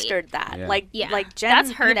spotlight. mastered that. Yeah. Like Yeah, like Jen,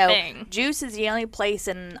 that's her you know, thing. Juice is the only place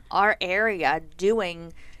in our area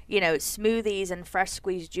doing, you know, smoothies and fresh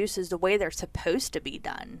squeezed juices the way they're supposed to be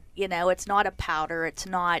done. You know, it's not a powder. It's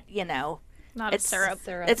not, you know, Not it's a syrup.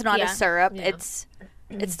 It's not Yeah. a syrup. Yeah.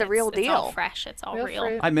 It's the real It's deal. all fresh. It's all Real real.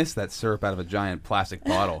 fruit. I miss that syrup out of a giant plastic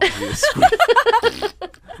bottle.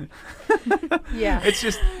 Yeah. It's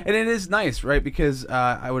just, and it is nice, right? Because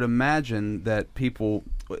I would imagine that people,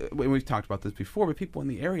 and we've talked about this before, but people in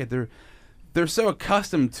the area, they're so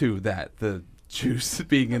accustomed to that, the juice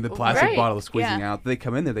being in the plastic Right. bottle squeezing Yeah. out. They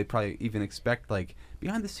come in there, they probably even expect like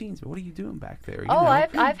behind the scenes, but what are you doing back there? You Oh, know?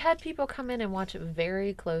 I've had people come in and watch it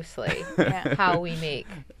very closely Yeah. how we make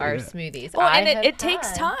our Yeah. smoothies. Well, and I have it takes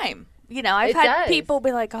had- time. You know, I've It had does. people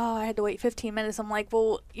be like, "Oh, I had to wait 15 minutes." I'm like,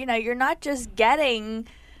 "Well, you know, you're not just getting."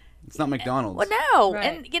 It's not McDonald's. Well, no, Right.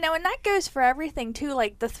 and you know, and that goes for everything too.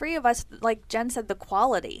 Like the three of us, like Jen said, the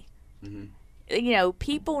quality. You know,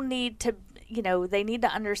 people need to, you know, they need to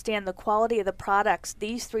understand the quality of the products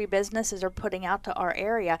these three businesses are putting out to our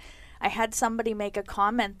area. I had somebody make a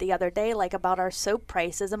comment the other day, like about our soap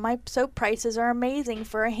prices, and my soap prices are amazing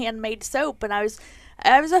for a handmade soap, and I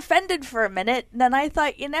was offended for a minute, and then I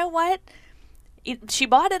thought, you know what? She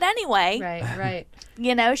bought it anyway. Right, right.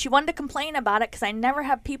 You know, she wanted to complain about it because I never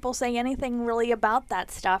have people say anything really about that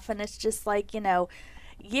stuff, and it's just like, you know,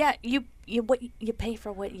 yeah, you pay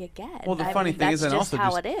for what you get. Well, the I funny mean, thing is, that's and just also how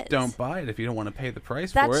just it is. don't buy it if you don't want to pay the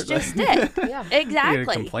price That's for it. just it. Yeah.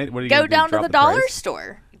 Exactly. complain- what are you Go gonna do, down to drop the the dollar price?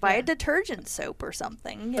 store, buy a detergent soap or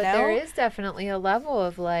something. You But know, there is definitely a level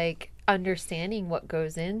of like understanding what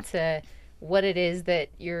goes into what it is that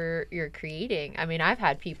you're creating. I mean, I've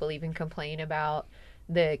had people even complain about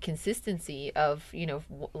the consistency of, you know,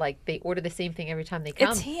 like they order the same thing every time they come.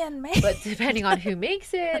 it's handmade. But depending on who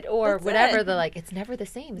makes it or That's whatever, it. they're like, it's never the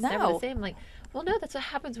same. It's never No. the same. I'm like, well, no, that's what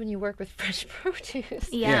happens when you work with fresh produce.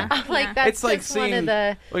 Yeah. I'm like, Yeah. that's It's like just one seeing of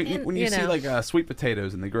the. when you see like sweet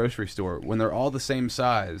potatoes in the grocery store when they're all the same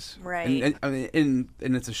size, Right. And I mean,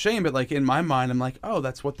 and it's a shame, but like in my mind, I'm like, oh,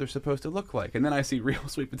 that's what they're supposed to look like, and then I see real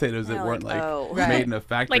sweet potatoes that You're weren't like, like oh. Right. made in a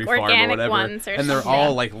factory Like farm or organic whatever, ones or and they're something.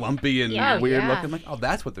 all like lumpy and Yeah. weird Yeah. looking. I'm like, oh,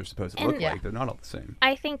 that's what they're supposed to And- look Yeah. like. They're not all the same.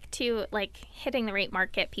 I think too, like hitting the right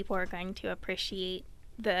market, people are going to appreciate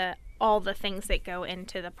all the things that go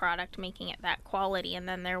into the product, making it that quality, and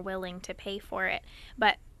then they're willing to pay for it.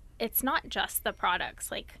 But it's not just the products.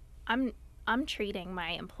 Like I'm treating my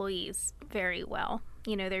employees very well.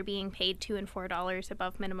 You know, they're being paid $2 and $4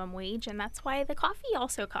 above minimum wage, and that's why the coffee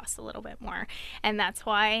also costs a little bit more, and that's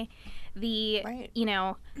why the Right. you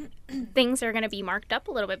know, things are going to be marked up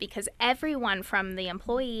a little bit because everyone from the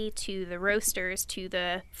employee to the roasters to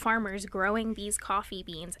the farmers growing these coffee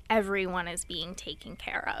beans, everyone is being taken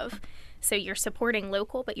care of. So you're supporting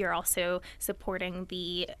local, but you're also supporting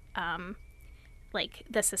the like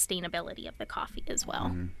the sustainability of the coffee as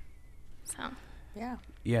well. So yeah.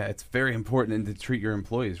 Yeah, it's very important to treat your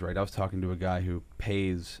employees right. I was talking to a guy who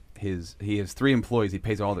pays he has 3 employees. He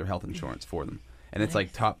pays all their health insurance for them. And it's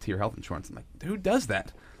like top tier health insurance. I'm like, who does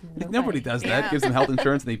that? Like, nobody does that. Yeah. Gives them health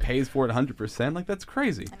insurance and he pays for it 100%. Like, that's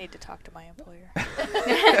crazy. I need to talk to my employer.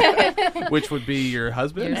 Which would be your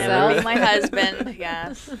husband? Yourself. That would be my husband.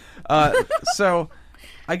 Yes. So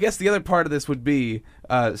I guess the other part of this would be,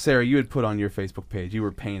 Sarah, you had put on your Facebook page, you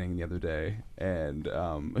were painting the other day. And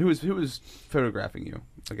who was photographing you?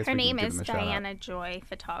 I guess her we can name give is them a shout out. Diana Joy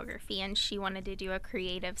Photography, and she wanted to do a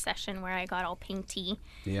creative session where I got all painty.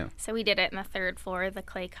 Yeah. So we did it in the 3rd floor of the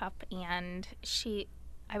Clay Cup, and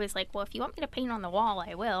I was like, well, if you want me to paint on the wall,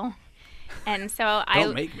 I will. And so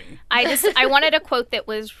Don't make me. I wanted a quote that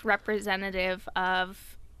was representative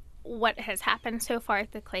of what has happened so far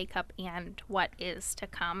at the Clay Cup and what is to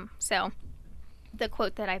come. So the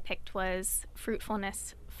quote that I picked was,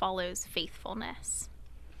 fruitfulness follows faithfulness.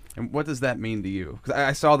 And what does that mean to you? Because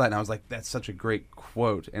I saw that and I was like, that's such a great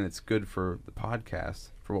quote, and it's good for the podcast,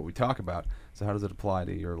 for what we talk about. So how does it apply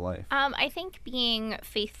to your life? I think being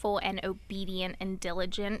faithful and obedient and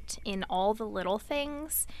diligent in all the little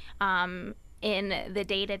things, in the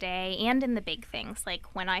day-to-day and in the big things, like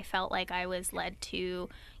when I felt like I was led to,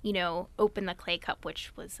 you know, open the Clay Cup,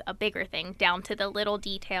 which was a bigger thing, down to the little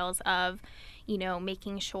details of, you know,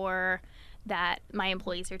 making sure that my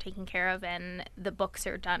employees are taken care of and the books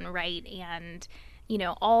are done right, and, you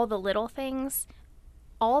know, all the little things.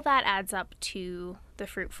 all that adds up to the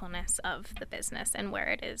fruitfulness of the business and where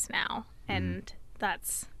it is now. And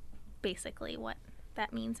that's basically what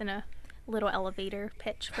that means in a little elevator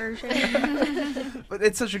pitch version. But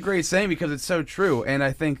it's such a great saying because it's so true. And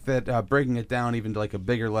I think that breaking it down even to like a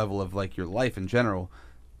bigger level of like your life in general,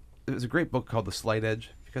 there's a great book called The Slight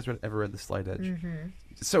Edge. You guys ever read The Slight Edge? Mm-hmm.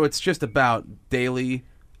 So it's just about daily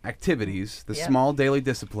activities, the small daily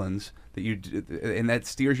disciplines that you do, and that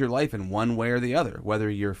steers your life in one way or the other. Whether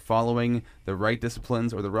you're following the right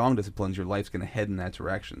disciplines or the wrong disciplines, your life's going to head in that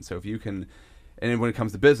direction. So if you can, and when it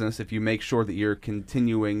comes to business, if you make sure that you're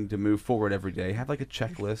continuing to move forward every day, have like a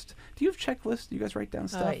checklist. Do you have checklists? Do you guys write down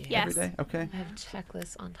stuff every day? Okay. I have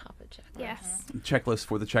checklists on top of checklists. Yes. Checklist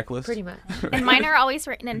for the checklist? Pretty much. And mine are always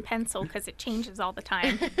written in pencil because it changes all the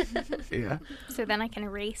time. Yeah. So then I can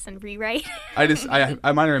erase and rewrite. I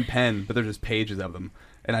mine are in pen, but they're just pages of them.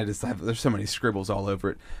 And I just have, there's so many scribbles all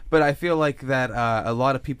over it. But I feel like that a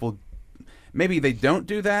lot of people, maybe they don't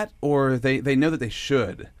do that, or they know that they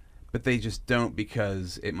should, but they just don't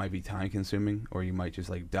because it might be time consuming, or you might just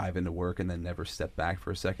like dive into work and then never step back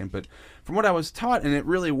for a second. But from what I was taught, and it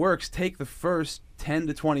really works, take the first 10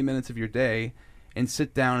 to 20 minutes of your day and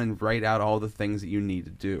sit down and write out all the things that you need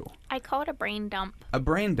to do. I call it a brain dump. A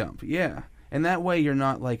brain dump, yeah. And that way you're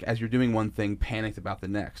not like, as you're doing one thing, panicked about the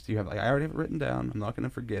next. You have like, I already have it written down. I'm not going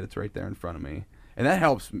to forget. It's right there in front of me. And that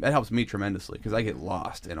helps me tremendously because I get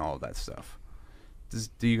lost in all of that stuff.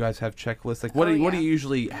 Do you guys have checklists? Like, what do you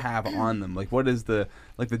usually have on them? Like, what is the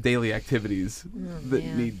daily activities that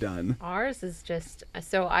need done? Ours is just,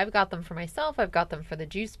 so I've got them for myself. I've got them for the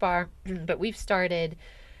juice bar. But we've started,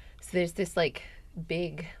 so there's this like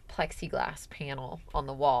big plexiglass panel on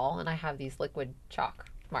the wall. And I have these liquid chalk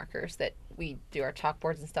markers that we do our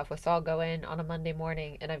chalkboards and stuff with. So I'll go in on a Monday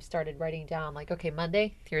morning and I've started writing down like, okay,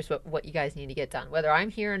 Monday, here's what you guys need to get done. Whether I'm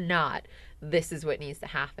here or not, this is what needs to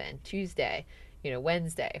happen. Tuesday,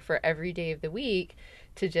 Wednesday, for every day of the week,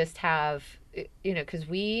 to just have, because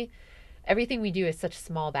everything we do is such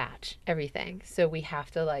small batch, everything. So we have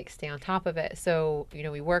to like stay on top of it. So,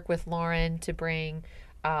 we work with Lauren to bring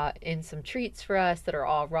in some treats for us that are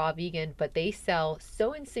all raw vegan, but they sell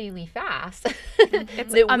so insanely fast.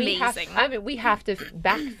 It's amazing. We have to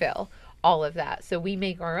backfill all of that. So we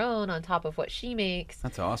make our own on top of what she makes.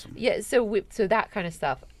 That's awesome. Yeah. So that kind of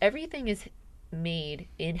stuff. Everything is made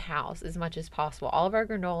in-house as much as possible. All of our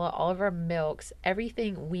granola, all of our milks,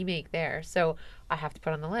 everything we make there. So I have to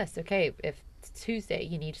put on the list, okay, if it's Tuesday,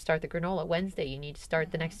 you need to start the granola. Wednesday, you need to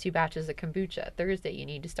start the next 2 batches of kombucha. Thursday, you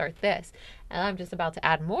need to start this. And I'm just about to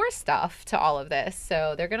add more stuff to all of this.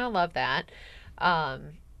 So they're going to love that.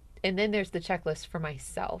 And then there's the checklist for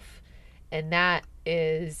myself. And that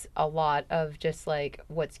is a lot of just like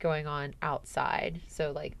what's going on outside.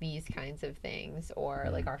 So like these kinds of things, or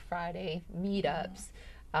like our Friday meetups,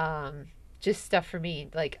 just stuff for me.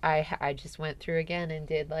 Like I just went through again and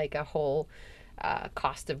did like a whole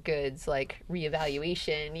cost of goods like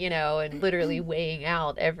reevaluation, and literally weighing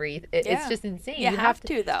out it's just insane. You have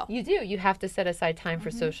to though. You do. You have to set aside time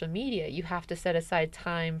for social media. You have to set aside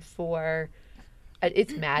time for,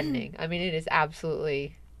 it's maddening. I mean, it's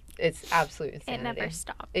absolute insanity. It never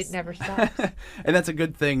stops. It never stops. And that's a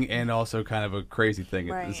good thing and also kind of a crazy thing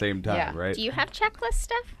at the Right. same time, Yeah. right? Do you have checklist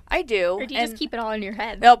stuff? I do. Or do you just keep it all in your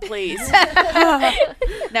head? No, please.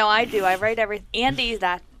 No, I do. I write everything.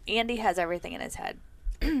 Andy has everything in his head.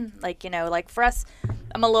 Like for us,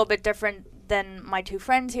 I'm a little bit different than my 2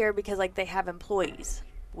 friends here because like they have employees.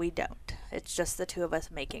 We don't. It's just the 2 of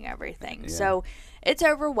us making everything. Yeah. So it's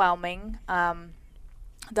overwhelming.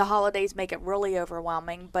 The holidays make it really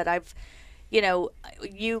overwhelming, but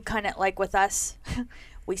you kind of like with us,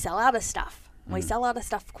 we sell out of stuff. We sell out of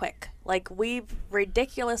stuff quick. Like we've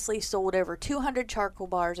ridiculously sold over 200 charcoal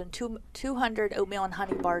bars and 200 oatmeal and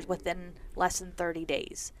honey bars within less than 30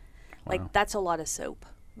 days. Wow. Like that's a lot of soap,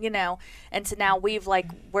 And so now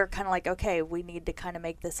we're kind of like, okay, we need to kind of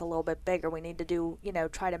make this a little bit bigger. We need to do,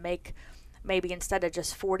 try to make maybe instead of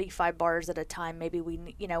just 45 bars at a time, maybe we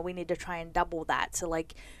need to try and double that. So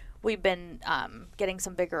like we've been getting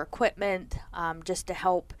some bigger equipment just to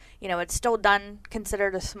help. It's still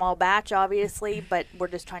considered a small batch, obviously, but we're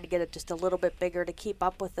just trying to get it just a little bit bigger to keep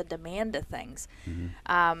up with the demand of things.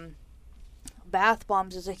 Bath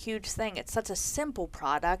bombs is a huge thing. It's such a simple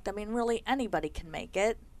product. I mean, really anybody can make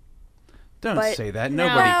it. Don't say that.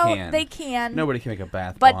 Nobody can. They can. Nobody can make a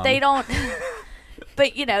bath But bomb. they don't.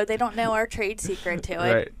 But, they don't know our trade secret to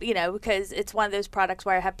it, Right. Because it's one of those products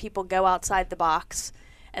where I have people go outside the box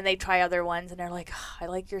and they try other ones and they're like, oh, I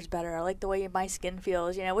like yours better. I like the way my skin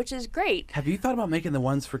feels, which is great. Have you thought about making the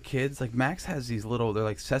ones for kids? Like Max has these they're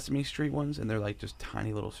like Sesame Street ones, and they're like just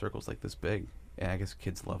tiny little circles like this big. Yeah, I guess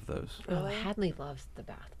kids love those. Oh, Hadley loves the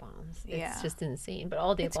bath bombs. Yeah. It's just insane. But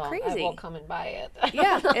all day It's long, I crazy. will come and buy it.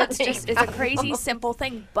 Yeah, it's a crazy simple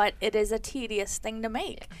thing, but it is a tedious thing to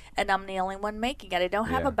make. And I'm the only one making it. I don't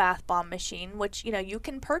have Yeah. a bath bomb machine, which, you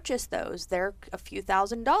can purchase those. They're a few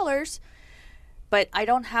 $1,000s, but I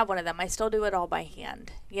don't have one of them. I still do it all by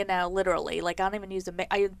hand, literally. Like, I don't even use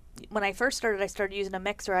when I first started, I started using a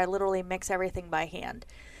mixer. I literally mix everything by hand.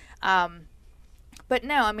 But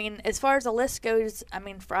no, I mean, as far as the list goes, I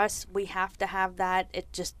mean, for us, we have to have that.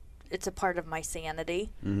 It's a part of my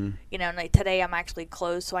sanity. Mm-hmm. And like today I'm actually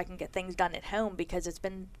closed so I can get things done at home because it's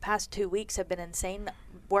been past 2 weeks have been insane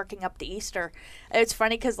working up to Easter. It's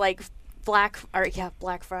funny because like Black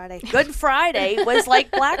Friday, Good Friday was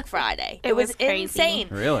like Black Friday. It was crazy. insane.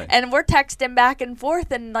 Really? And we're texting back and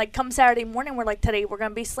forth, and like come Saturday morning, we're like, today we're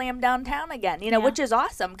gonna be slammed downtown again. Which is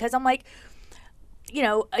awesome because I'm like,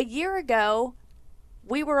 a year ago.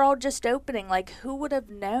 We were all just opening. Like, who would have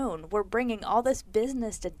known? We're bringing all this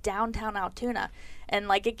business to downtown Altoona, and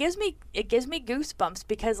like it gives me goosebumps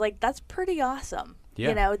because like that's pretty awesome.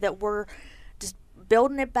 Yeah. That we're just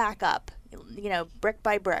building it back up. Brick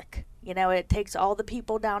by brick. It takes all the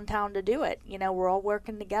people downtown to do it. We're all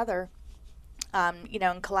working together.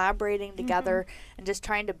 And collaborating together and just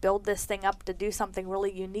trying to build this thing up to do something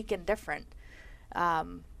really unique and different.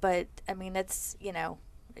 But I mean, it's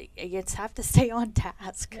you just have to stay on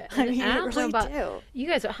task. Yeah, I and mean, I don't you really know about do. you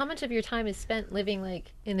guys. How much of your time is spent living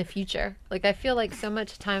like in the future? Like I feel like so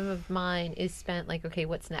much time of mine is spent like, okay,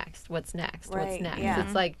 what's next? What's next? What's Right, next? yeah.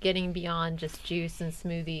 It's like getting beyond just juice and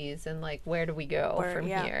smoothies and like where do we go from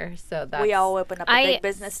here? So that's We all open up a big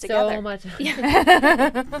business so together. much.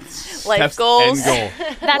 Life Steph's goals. end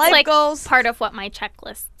goal. That's Life like goals. part of what my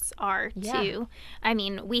checklists are Yeah. too. I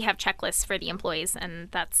mean, we have checklists for the employees, and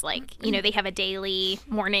that's like, they have a daily,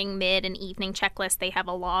 morning, mid, and evening checklist. They have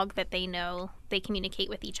a log that they know they communicate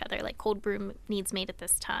with each other, like cold brew needs made at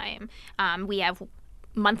this time. We have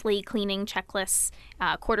monthly cleaning checklists,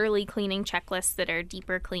 quarterly cleaning checklists that are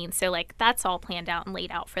deeper clean. So like that's all planned out and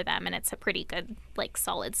laid out for them, and it's a pretty good like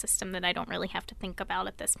solid system that I don't really have to think about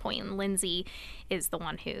at this point. And Lindsay is the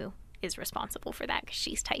one who is responsible for that because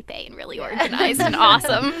she's type A and really organized and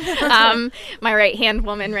awesome. My right hand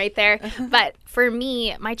woman right there. But for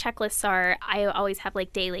me, my checklists are, I always have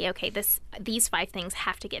like daily, okay, these 5 things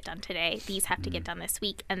have to get done today. These have to get done this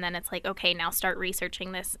week. And then it's like, okay, now start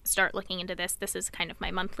researching this, start looking into this. This is kind of my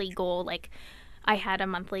monthly goal. Like I had a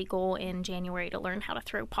monthly goal in January to learn how to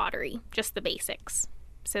throw pottery, just the basics,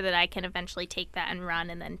 so that I can eventually take that and run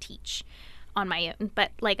and then teach on my own.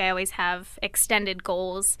 But like I always have extended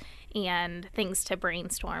goals and things to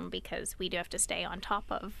brainstorm because we do have to stay on top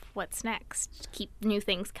of what's next. Keep new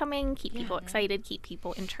things coming, keep people excited, keep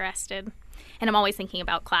people interested. And I'm always thinking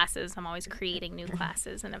about classes. I'm always creating new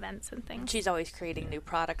classes and events and things. She's always creating new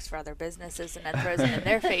products for other businesses and then throws it in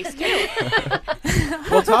their face too.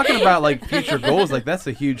 Well, talking about like future goals, like that's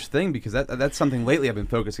a huge thing because that's something lately I've been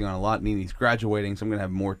focusing on a lot. Nini's graduating, so I'm gonna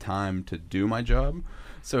have more time to do my job.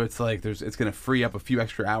 So it's like it's gonna free up a few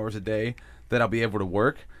extra hours a day that I'll be able to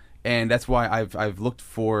work, and that's why I've looked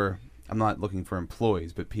for. I'm not looking for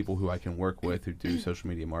employees, but people who I can work with who do social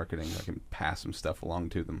media marketing. I can pass some stuff along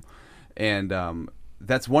to them, and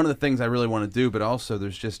that's one of the things I really want to do. But also,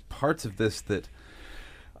 there's just parts of this that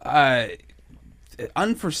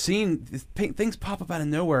unforeseen things pop up out of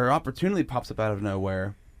nowhere. Opportunity pops up out of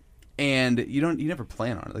nowhere, and you never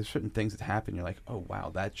plan on it. There's certain things that happen. You're like, oh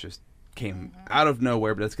wow, that just came out of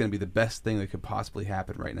nowhere, but it's going to be the best thing that could possibly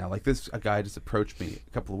happen right now. Like a guy just approached me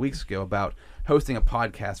a couple of weeks ago about hosting a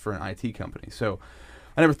podcast for an IT company. So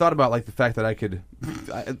I never thought about like the fact that I could,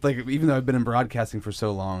 even though I've been in broadcasting for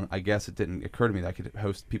so long, I guess it didn't occur to me that I could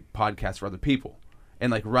host podcasts for other people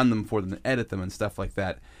and like run them for them and edit them and stuff like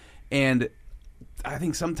that. And I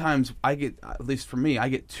think sometimes at least for me, I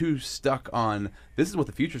get too stuck on this is what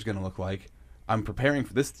the future is going to look like. I'm preparing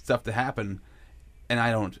for this stuff to happen, and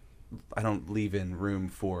I don't leave in room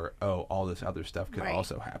for all this other stuff could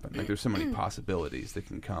also happen. Like there's so many possibilities that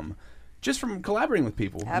can come just from collaborating with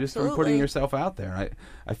people, just from putting yourself out there.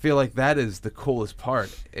 I feel like that is the coolest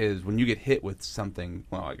part is when you get hit with something.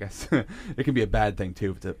 Well, I guess it can be a bad thing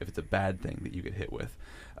too if it's a bad thing that you get hit with.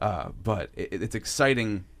 But it's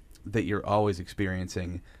exciting that you're always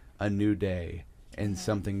experiencing a new day and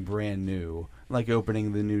something brand new, like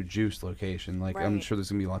opening the new juice location. Like I'm sure there's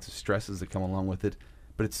gonna be lots of stresses that come along with it.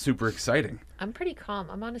 but it's super exciting. I'm pretty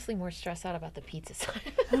calm. I'm honestly more stressed out about the pizza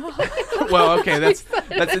side. Well, okay, that's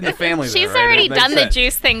in the family. She's though, right? already That makes done the sense.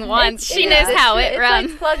 juice thing once. She Yeah, knows how it it's runs.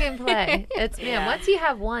 like plug and play. It's Yeah. once you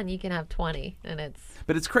have one, you can have 20, and it's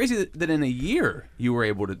But it's crazy that in a year you're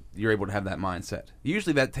able to have that mindset.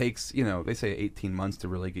 Usually that takes, they say 18 months to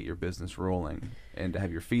really get your business rolling and to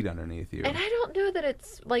have your feet underneath you. And I don't know that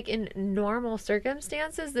it's like in normal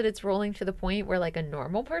circumstances that it's rolling to the point where like a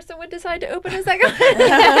normal person would decide to open a second.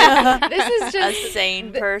 This is A just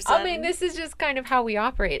sane person. I mean, this is just kind of how we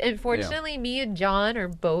operate. And fortunately, me and John are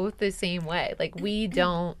both the same way. Like we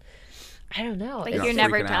don't. I don't know. Like You're you're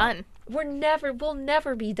not never freaking out. done. We'll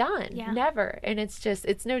never be done. Yeah. Never. And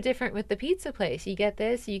it's no different with the pizza place. You get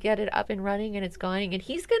this, you get it up and running and it's going, and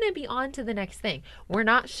he's going to be on to the next thing. We're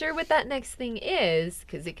not sure what that next thing is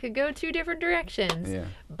because it could go 2 different directions, Yeah.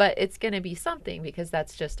 but it's going to be something because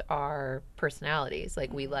that's just our personalities.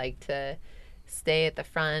 Like we like to stay at the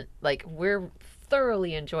front. Like we're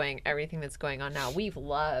thoroughly enjoying everything that's going on now. We've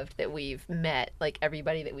loved that we've met like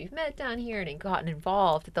everybody that we've met down here and gotten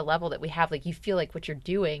involved at the level that we have. Like you feel like what you're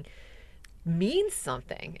doing means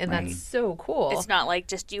something, and that's so cool. It's not like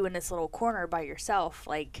just you in this little corner by yourself.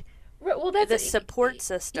 Like Right, well, that's the support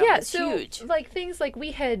system yeah, is so, huge. Like things like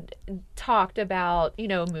we had talked about,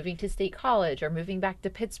 moving to State College or moving back to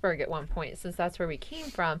Pittsburgh at one point, since that's where we came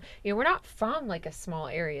from. We're not from like a small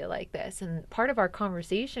area like this, and part of our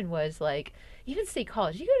conversation was like, even State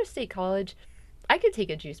College. You go to State College, I could take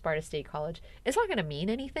a juice bar to State College. It's not going to mean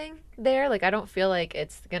anything there. Like I don't feel like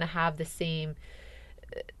it's going to have the same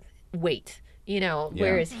weight.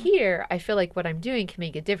 Whereas here, I feel like what I'm doing can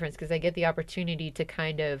make a difference because I get the opportunity to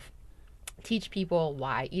kind of teach people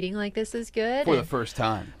why eating like this is good. For the and first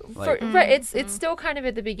time. right, it's still kind of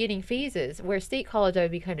at the beginning phases. Where State College, I would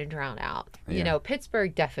be kind of drowned out. Yeah.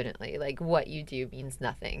 Pittsburgh, definitely. Like what you do means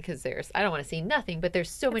nothing because I don't want to say nothing, but there's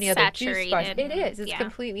so many It's other juice bars. saturated. It is. It's Yeah.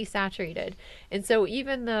 completely saturated. And so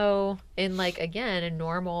even though in like, again, a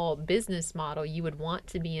normal business model, you would want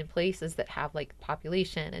to be in places that have like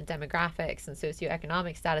population and demographics and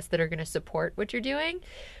socioeconomic status that are going to support what you're doing.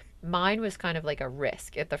 Mine was kind of like a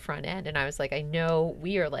risk at the front end. And I was like, I know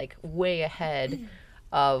we are like way ahead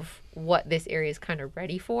of what this area is kind of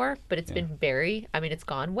ready for, but it's been it's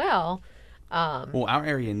gone well. Well, our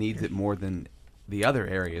area needs it more than the other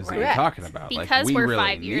areas that you're Correct. talking about. Because like, we we're really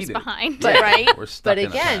 5 years need it. behind. Right. We're stuck But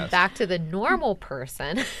in the again, past. back to the normal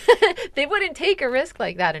person, they wouldn't take a risk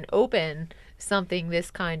like that and open something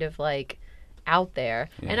this kind of like out there.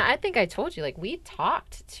 Yeah. And I think I told you, like, we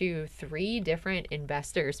talked to 3 different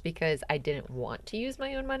investors because I didn't want to use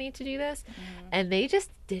my own money to do this. And they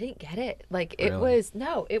just didn't get it. Like it Really?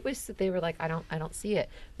 was they were like, I don't see it.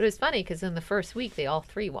 But it was funny because in the first week they all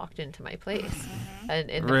 3 walked into my place.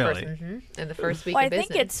 And in the Really? in the first week Well, I of business.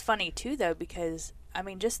 think it's funny too, though, because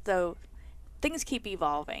just though things keep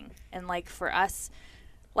evolving, and like for us,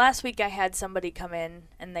 last week I had somebody come in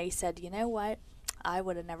and they said, "You know what? I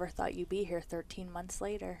would have never thought you'd be here 13 months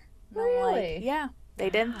later." And I'm Really? like, yeah.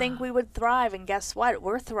 They didn't think we would thrive, and guess what?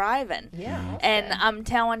 We're thriving. Yeah. And I'm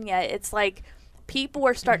telling you, it's like people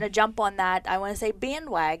are starting to jump on that, I want to say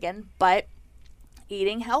bandwagon, but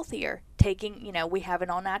eating healthier, taking, we have an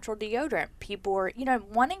all-natural deodorant. People are,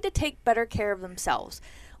 wanting to take better care of themselves.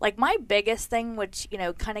 Like my biggest thing, which,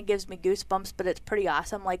 kind of gives me goosebumps, but it's pretty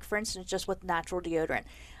awesome. Like, for instance, just with natural deodorant.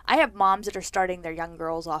 I have moms that are starting their young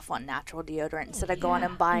girls off on natural deodorant instead of going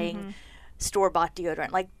and buying store-bought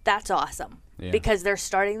deodorant. Like, that's awesome. Yeah. Because they're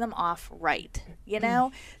starting them off right,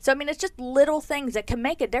 So, it's just little things that can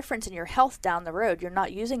make a difference in your health down the road. You're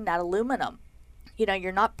not using that aluminum.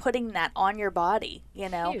 You're not putting that on your body,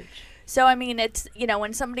 Huge. So, it's,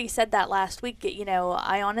 when somebody said that last week,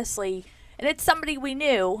 I honestly, and it's somebody we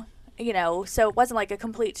knew, so it wasn't like a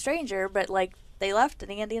complete stranger, but like they left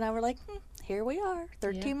and Andy and I were like, here we are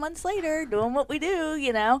 13 months later doing what we do,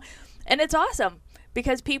 and it's awesome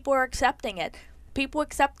because people are accepting it. People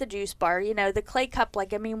accept the juice bar, the clay cup.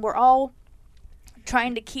 Like, we're all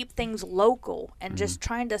trying to keep things local and just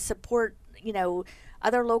trying to support,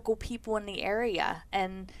 other local people in the area.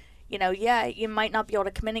 And, you might not be able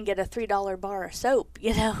to come in and get a $3 bar of soap,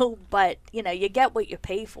 but, you get what you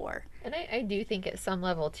pay for. And I do think at some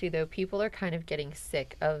level too, though, people are kind of getting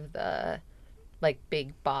sick of the like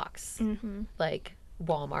big box, like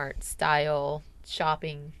Walmart style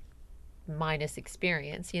shopping minus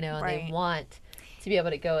experience, and Right. they want to be able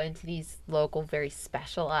to go into these local, very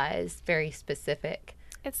specialized, very specific.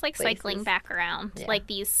 It's like places. cycling back around. Yeah. Like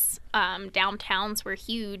these downtowns were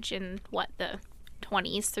huge in the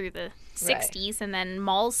 20s through the 60s, and then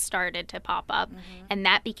malls started to pop up, and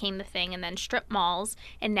that became the thing, and then strip malls,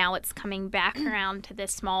 and now it's coming back around to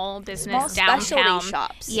this small business Small downtown. specialty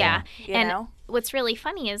shops. Yeah. You And know? what's really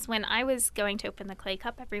funny is when I was going to open the Clay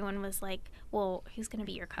Cup, everyone was like, well, who's going to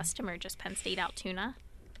be your customer? Just Penn State Altoona?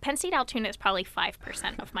 Penn State Altoona is probably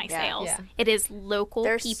 5% of my sales. Yeah. It is local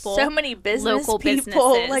There's people. so many local people.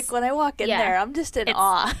 businesses. Like when I walk in Yeah. there, I'm just in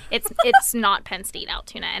awe. It's not Penn State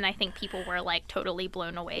Altoona, and I think people were like totally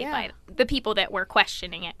blown away Yeah. by the people that were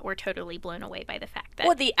questioning it were totally blown away by the fact that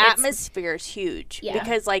Well, the it's- atmosphere is huge Yeah.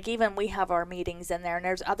 because, like, even we have our meetings in there, and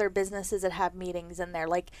there's other businesses that have meetings in there.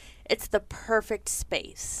 Like, it's the perfect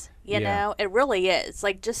space. You Yeah. know, it really is.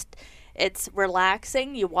 Like, just it's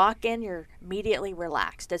relaxing. You walk in, you're immediately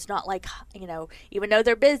relaxed. It's not like, you know, even though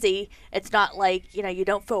they're busy, it's not like, you know, you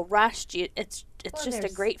don't feel rushed. It's Well, just a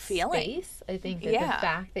there's great feeling. Space. I think that Yeah. the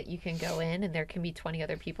fact that you can go in and there can be 20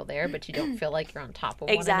 other people there, but you don't feel like you're on top of one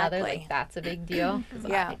another, Exactly. like that's a big deal. 'Cause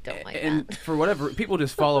Yeah. I don't like And that. for whatever, people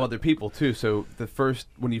just follow other people too. So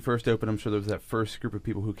when you first opened, I'm sure there was that first group of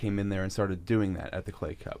people who came in there and started doing that at the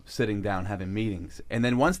Clay Cup, sitting down, having meetings. And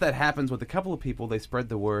then once that happens with a couple of people, they spread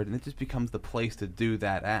the word, and it just becomes the place to do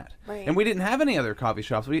that at. Right. And we didn't have any other coffee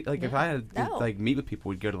shops. If I had to No. like meet with people,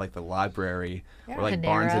 we'd go to like the library Yeah. or like Panera.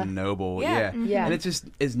 Barnes and Noble. Yeah. Yeah. And it just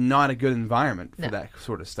is not a good environment for No. that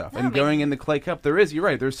sort of stuff. No, And I mean- going in the Clay Cup, you're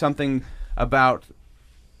right, there's something about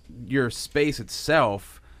your space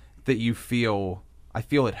itself that I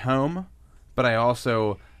feel at home, but I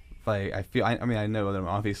also I know that I'm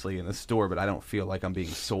obviously in the store, but I don't feel like I'm being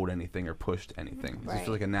sold anything or pushed anything. It just Right. feels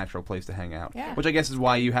like a natural place to hang out. Yeah. Which I guess is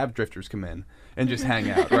why you have drifters come in and just hang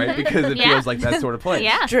out, right? Because it Yeah. feels like that sort of place.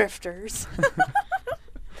 Yeah. Drifters.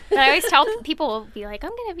 And I always tell people, will be like, I'm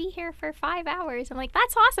going to be here for 5 hours. I'm like,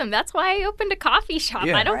 that's awesome. That's why I opened a coffee shop.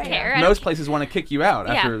 Yeah. I don't Right. care. I Most don't- places want to kick you out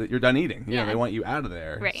Yeah. after you're done eating. You know, Yeah. they want you out of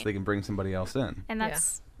there Right. so they can bring somebody else in. And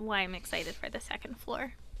that's why I'm excited for the second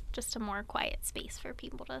floor. Just a more quiet space for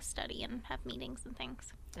people to study and have meetings and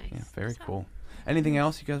things. Nice. Yeah, very cool. Anything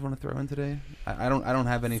else you guys want to throw in today? I don't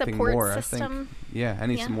have anything Support more. system. I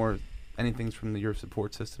think Yeah. some more anything from your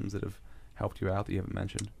support systems that have helped you out that you haven't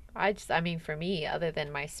mentioned. For me, other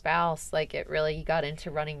than my spouse, like it really got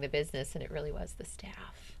into running the business, and it really was the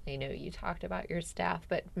staff. I know you talked about your staff,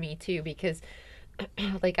 but me too, because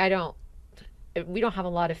like we don't have a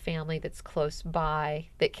lot of family that's close by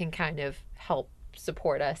that can kind of help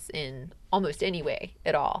support us in almost any way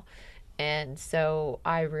at all. And so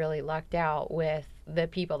I really lucked out with the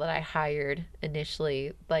people that I hired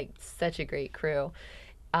initially, like such a great crew.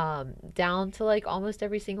 Down to like almost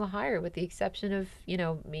every single hire, with the exception of,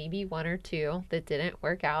 maybe one or two that didn't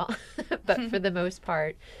work out. But for the most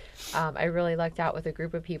part, I really lucked out with a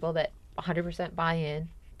group of people that 100% buy in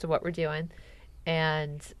to what we're doing.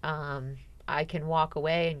 And I can walk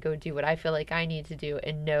away and go do what I feel like I need to do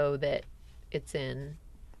and know that it's in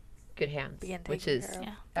good hands, Being which taken is, care of.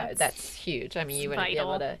 Yeah, that's huge. I mean, you wouldn't be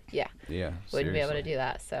able vital. to, yeah. Yeah. Wouldn't be able to seriously. do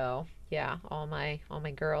that. So yeah, all my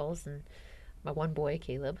girls and my one boy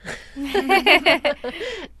Caleb,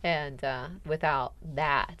 and without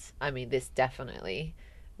that, I mean, this definitely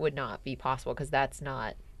would not be possible, because that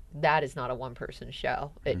is not a one person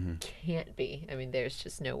show. It can't be. I mean, there's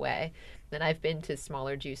just no way. And I've been to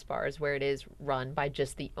smaller juice bars where it is run by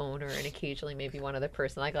just the owner and occasionally maybe one other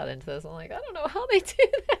person. I got into this, I'm like, I don't know how they do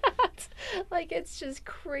that. Like, it's just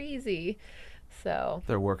crazy. So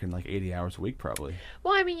They're working like 80 hours a week probably.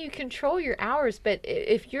 well, I mean, you control your hours, but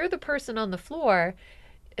if you're the person on the floor,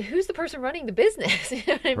 who's the person running the business? You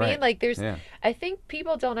know what I mean? Right. Like, Yeah. I think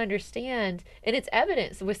people don't understand, and it's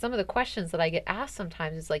evidence with some of the questions that I get asked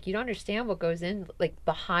sometimes. It's like, you don't understand what goes in, like,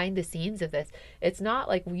 behind the scenes of this. It's not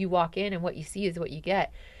like you walk in and what you see is what you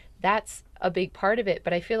get. That's a big part of it.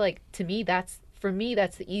 But I feel like, to me, that's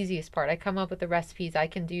the easiest part. I come up with the recipes. I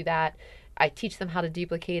can do that. I teach them how to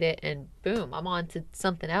duplicate it, and boom, I'm on to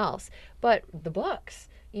something else. But the books,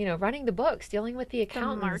 running the books, dealing with the The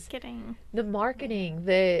accountants, marketing. the marketing,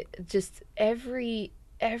 the just every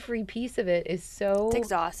piece of it is so It's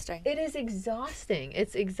exhausting. it is exhausting.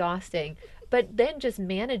 It's exhausting. But then just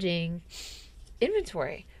managing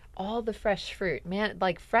inventory, all the fresh fruit, man,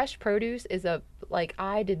 like fresh produce is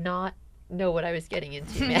I did not know what I was getting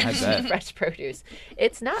into managing fresh produce.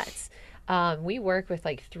 It's nuts. We work with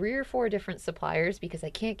like 3 or 4 different suppliers because I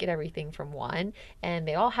can't get everything from one, and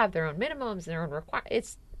they all have their own minimums and their own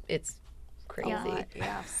requirements. It's crazy.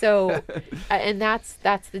 Yeah. So, and that's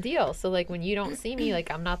the deal. So like when you don't see me, like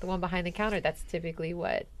I'm not the one behind the counter. That's typically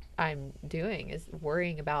what I'm doing is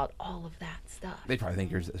worrying about all of that stuff. They probably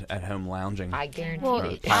think you're at home lounging I guarantee Well, for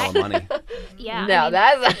a it. pile of money. Yeah. No, I mean,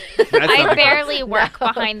 that's That's not I the barely work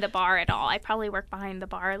behind the bar at all. I probably work behind the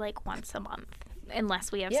bar like once a month,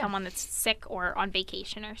 unless we have Yeah. someone that's sick or on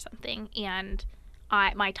vacation or something. And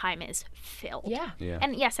my time is filled. yeah. Yeah.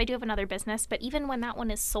 And yes, I do have another business, but even when that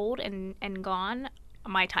one is sold and gone,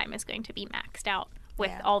 my time is going to be maxed out with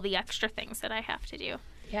Yeah. all the extra things that I have to do.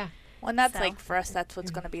 Yeah. Well, and that's So- like for us, that's what's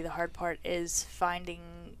going to be the hard part is finding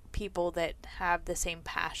people that have the same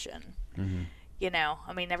passion. You know,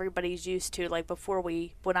 I mean, everybody's used to like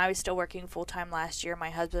when I was still working full time last year, my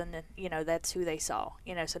husband, you know, that's who they saw.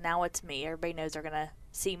 You know, so now it's me. Everybody knows they're gonna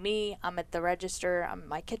see me. I'm at the register.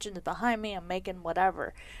 My kitchen's behind me. I'm making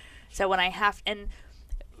whatever. So when I and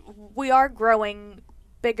we are growing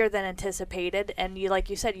bigger than anticipated, and like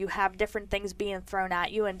you said, you have different things being thrown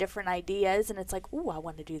at you and different ideas, and it's like, ooh, I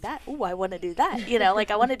want to do that. Ooh, I want to do that. You know,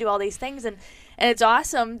 like I want to do all these things, and it's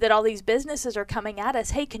awesome that all these businesses are coming at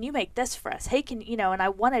us. Hey, can you make this for us? Hey, can you know? And I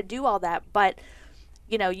want to do all that, but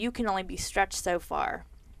you know, you can only be stretched so far.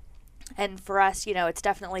 And for us, you know, it's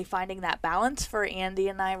definitely finding that balance for Andy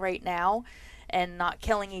and I right now, and not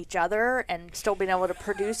killing each other and still being able to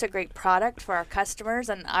produce a great product for our customers.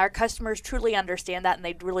 And our customers truly understand that, and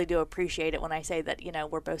they really do appreciate it when I say that, you know,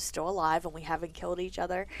 we're both still alive and we haven't killed each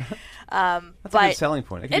other. That's but a good selling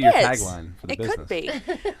point. It could it be your is. tagline for the It business. could be.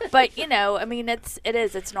 But, you know, I mean, it's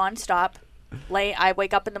nonstop. I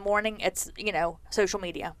wake up in the morning, it's, you know, social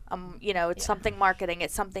media. You know, it's something marketing,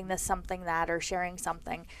 it's something this, something that, or sharing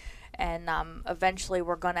something. And eventually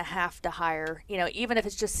we're going to have to hire, you know, even if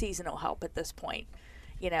it's just seasonal help at this point,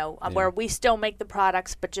 you know, where we still make the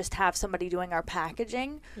products, but just have somebody doing our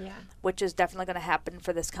packaging, which is definitely going to happen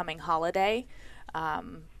for this coming holiday.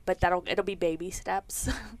 But it'll be baby steps,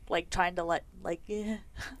 like trying to let go.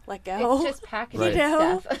 It's just packaging Right. You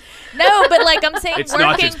know? stuff. No, but like I'm saying, It's working.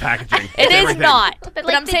 not just packaging. It It's is everything. not. But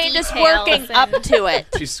like I'm the saying just details working up and- to it.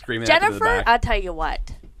 She's screaming at the Jennifer, back. I'll tell you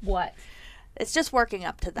what. What? It's just working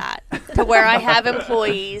up to that, to where I have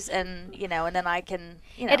employees, and you know, and then I can,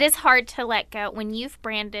 you know. It is hard to let go when you've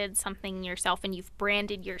branded something yourself and you've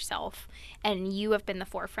branded yourself and you have been the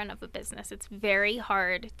forefront of a business. It's very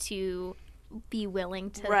hard to be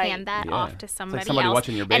willing to Right. hand that Yeah. off It's to like somebody somebody else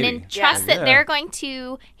watching your and baby. then trust Yeah. that they're going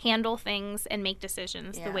to handle things and make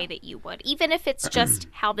decisions Yeah. the way that you would, even if it's just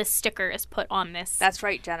how this sticker is put on this. That's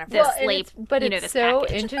right, Jennifer. This and lab- but you know, it's this so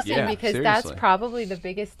package. interesting Yeah, because that's seriously. probably the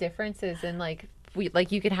biggest differences in like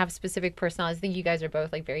you can have specific personalities. I think you guys are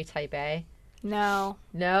both like very type A. No.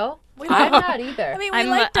 No, I'm not either. I mean, we I'm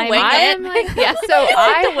like to I'm- wing I it. am like, yeah. So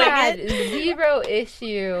I wing had zero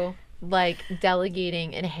issue like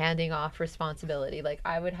delegating and handing off responsibility. Like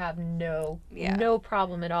I would have no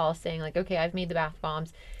problem at all saying like, okay, I've made the bath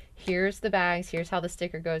bombs. Here's the bags. Here's how the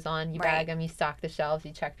sticker goes on. You Right. bag them. You stock the shelves.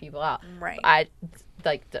 You check people out. Right. I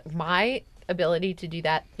like my ability to do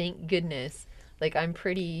that. Thank goodness. Like I'm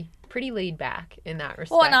pretty laid back in that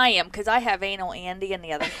respect. Well, and I am, because I have anal Andy in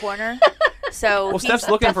the other corner. So Well, Steph's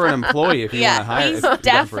looking for an employee if you want to hire. he's if you're looking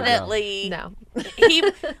for a job. definitely no. he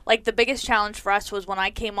like the biggest challenge for us was when I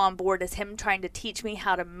came on board is him trying to teach me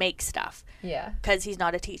how to make stuff, Yeah. because he's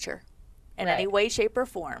not a teacher in Right. any way, shape, or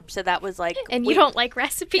form. So that was like, And you don't like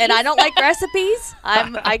recipes. and I don't like recipes.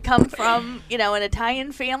 I come from, you know, an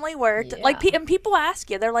Italian family where like and people ask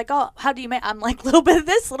you, they're like, oh, how do you make? I'm like, little bit of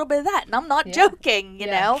this, little bit of that, and I'm not Yeah. joking, you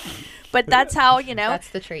know. But that's how, you know. That's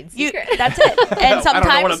the trade You, secret. that's it. And sometimes I don't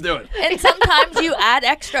know what I'm doing. And sometimes you add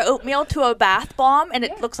extra oatmeal to a bath bomb, and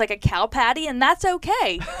it looks like a cow patty, and that's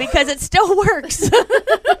okay because it still works.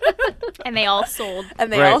 And they all sold.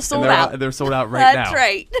 And they Right, all and sold they're out. They're sold out right now. That's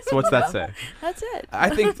right. So what's that say? That's it. I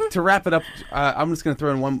think to wrap it up, I'm just going to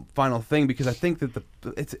throw in one final thing, because I think that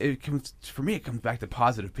it comes back to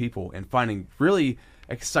positive people and finding really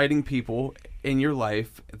exciting people in your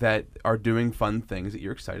life that are doing fun things that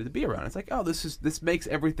you're excited to be around. It's like, oh, this makes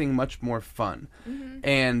everything much more fun.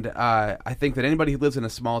 And I think that anybody who lives in a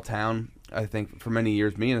small town, I think for many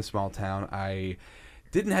years, me in a small town, I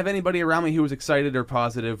didn't have anybody around me who was excited or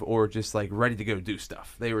positive or just like ready to go do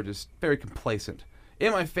stuff. They were just very complacent.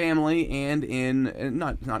 In my family and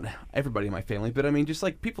not everybody in my family, but I mean just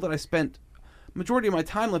like people that I spent majority of my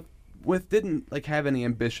time with didn't like have any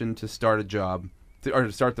ambition to start a job or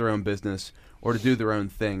to start their own business or to do their own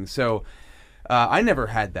thing. So I never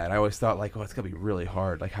had that. I always thought like, oh, it's gonna be really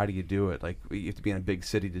hard. Like, how do you do it? Like, you have to be in a big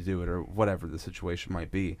city to do it, or whatever the situation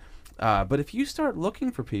might be. But if you start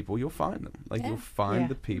looking for people, you'll find them. Like, you'll find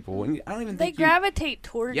the people, and I don't even They think gravitate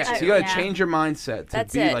towards Yes, you. you got to Yeah. change your mindset to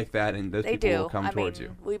That's be it. like that, and those They people do. will come I towards mean,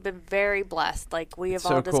 you. we've been very blessed. Like, we have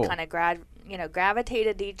So all just cool. kind of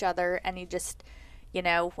gravitated to each other, and You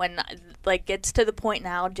know, when like gets to the point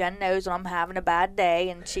now, Jen knows when I'm having a bad day,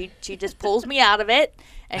 and she just pulls me out of it,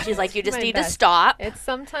 and she's like, "You just My need to best. stop."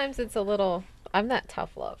 Sometimes it's a little. I'm that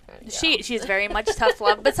tough love. Kind of gal. She's very much tough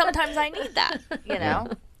love, but sometimes I need that, you know,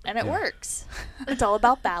 and it works. It's all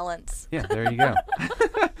about balance. Yeah, there you go.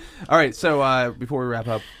 All right, so before we wrap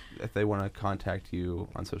up, if they want to contact you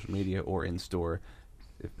on social media or in store,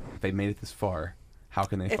 if they made it this far, how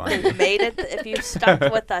can they If find you you? made it, if you stuck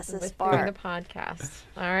with us this With far. doing the podcast.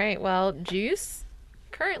 All right. Well, Juice,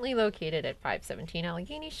 currently located at 517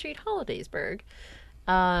 Allegheny Street, Hollidaysburg.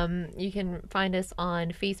 You can find us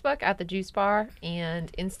on Facebook at The Juice Bar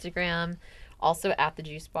and Instagram also at The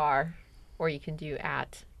Juice Bar, or you can do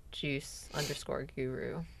at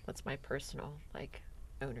Juice_Guru. That's my personal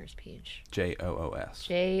owner's page. JOOS.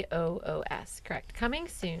 JOOS, correct. Coming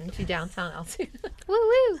soon to downtown Altoona. Woo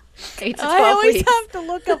woo. 8 to 12 I always weeks. have to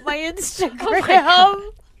look up my Instagram.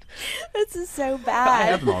 God. This is so I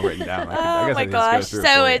bad. have them all written down. I Oh guess I my can gosh! just go through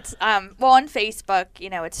So it for you. it's well on Facebook, you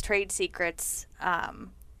know, it's Trade Secrets.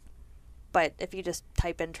 But if you just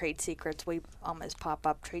type in Trade Secrets, we almost pop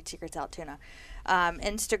up Trade Secrets Altoona.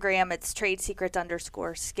 Instagram, it's Trade Secrets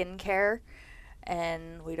 _skincare,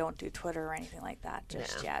 and we don't do Twitter or anything like that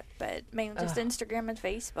just No. yet. But mainly just Instagram and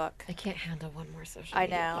Facebook. I can't handle one more social I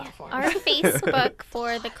media know. platform. Our Facebook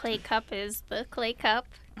for the Clay Cup is the Clay Cup,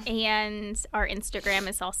 and our Instagram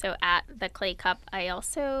is also at the Clay Cup. I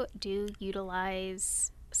also do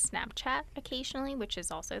utilize Snapchat occasionally, which is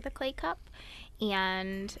also the Clay Cup,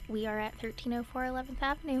 and we are at 1304 11th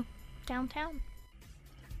Avenue downtown.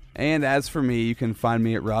 And as for me, you can find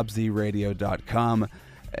me at robzradio.com.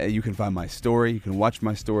 You can find my story. You can watch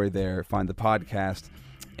my story there, find the podcast.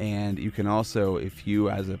 And you can also, if you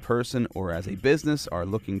as a person or as a business are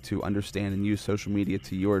looking to understand and use social media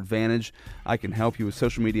to your advantage, I can help you with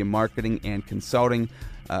social media marketing and consulting.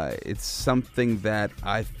 It's something that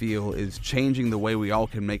I feel is changing the way we all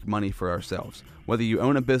can make money for ourselves, whether you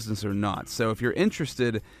own a business or not. So if you're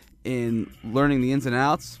interested in learning the ins and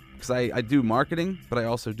outs, because I do marketing, but I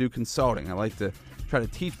also do consulting. I like to try to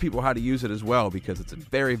teach people how to use it as well because it's a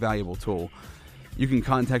very valuable tool. You can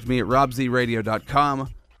contact me at robzradio.com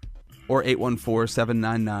or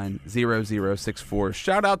 814-799-0064.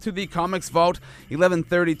 Shout out to the Comics Vault,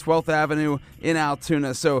 1130 12th Avenue in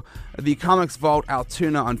Altoona. So the Comics Vault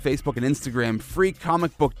Altoona on Facebook and Instagram, Free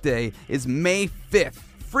Comic Book Day is May 5th.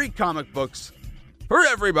 Free comic books for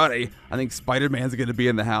everybody. I think Spider-Man's going to be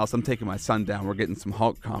in the house. I'm taking my son down. We're getting some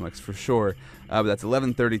Hulk comics for sure. But that's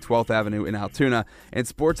 1130 12th Avenue in Altoona. And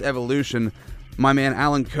Sports Evolution, my man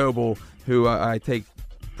Alan Coble, who I take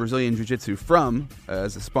Brazilian Jiu-Jitsu from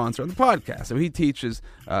as a sponsor on the podcast. So he teaches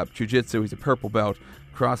Jiu-Jitsu. He's a purple belt,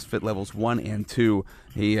 CrossFit levels 1 and 2.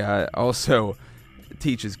 He also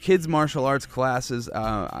teaches kids martial arts classes.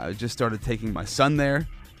 I just started taking my son there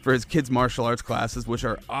for his kids martial arts classes, which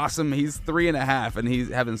are awesome. He's 3.5 and he's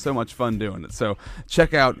having so much fun doing it. So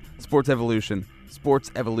check out Sports Evolution,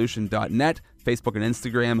 sportsevolution.net. Facebook and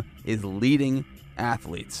Instagram is Leading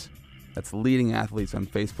Athletes. That's Leading Athletes on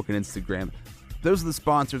Facebook and Instagram. Those are the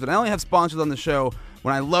sponsors, and I only have sponsors on the show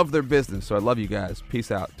when I love their business, so I love you guys. Peace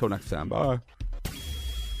out. Till next time. Bye.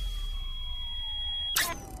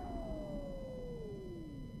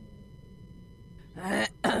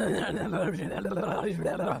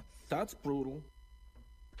 That's brutal.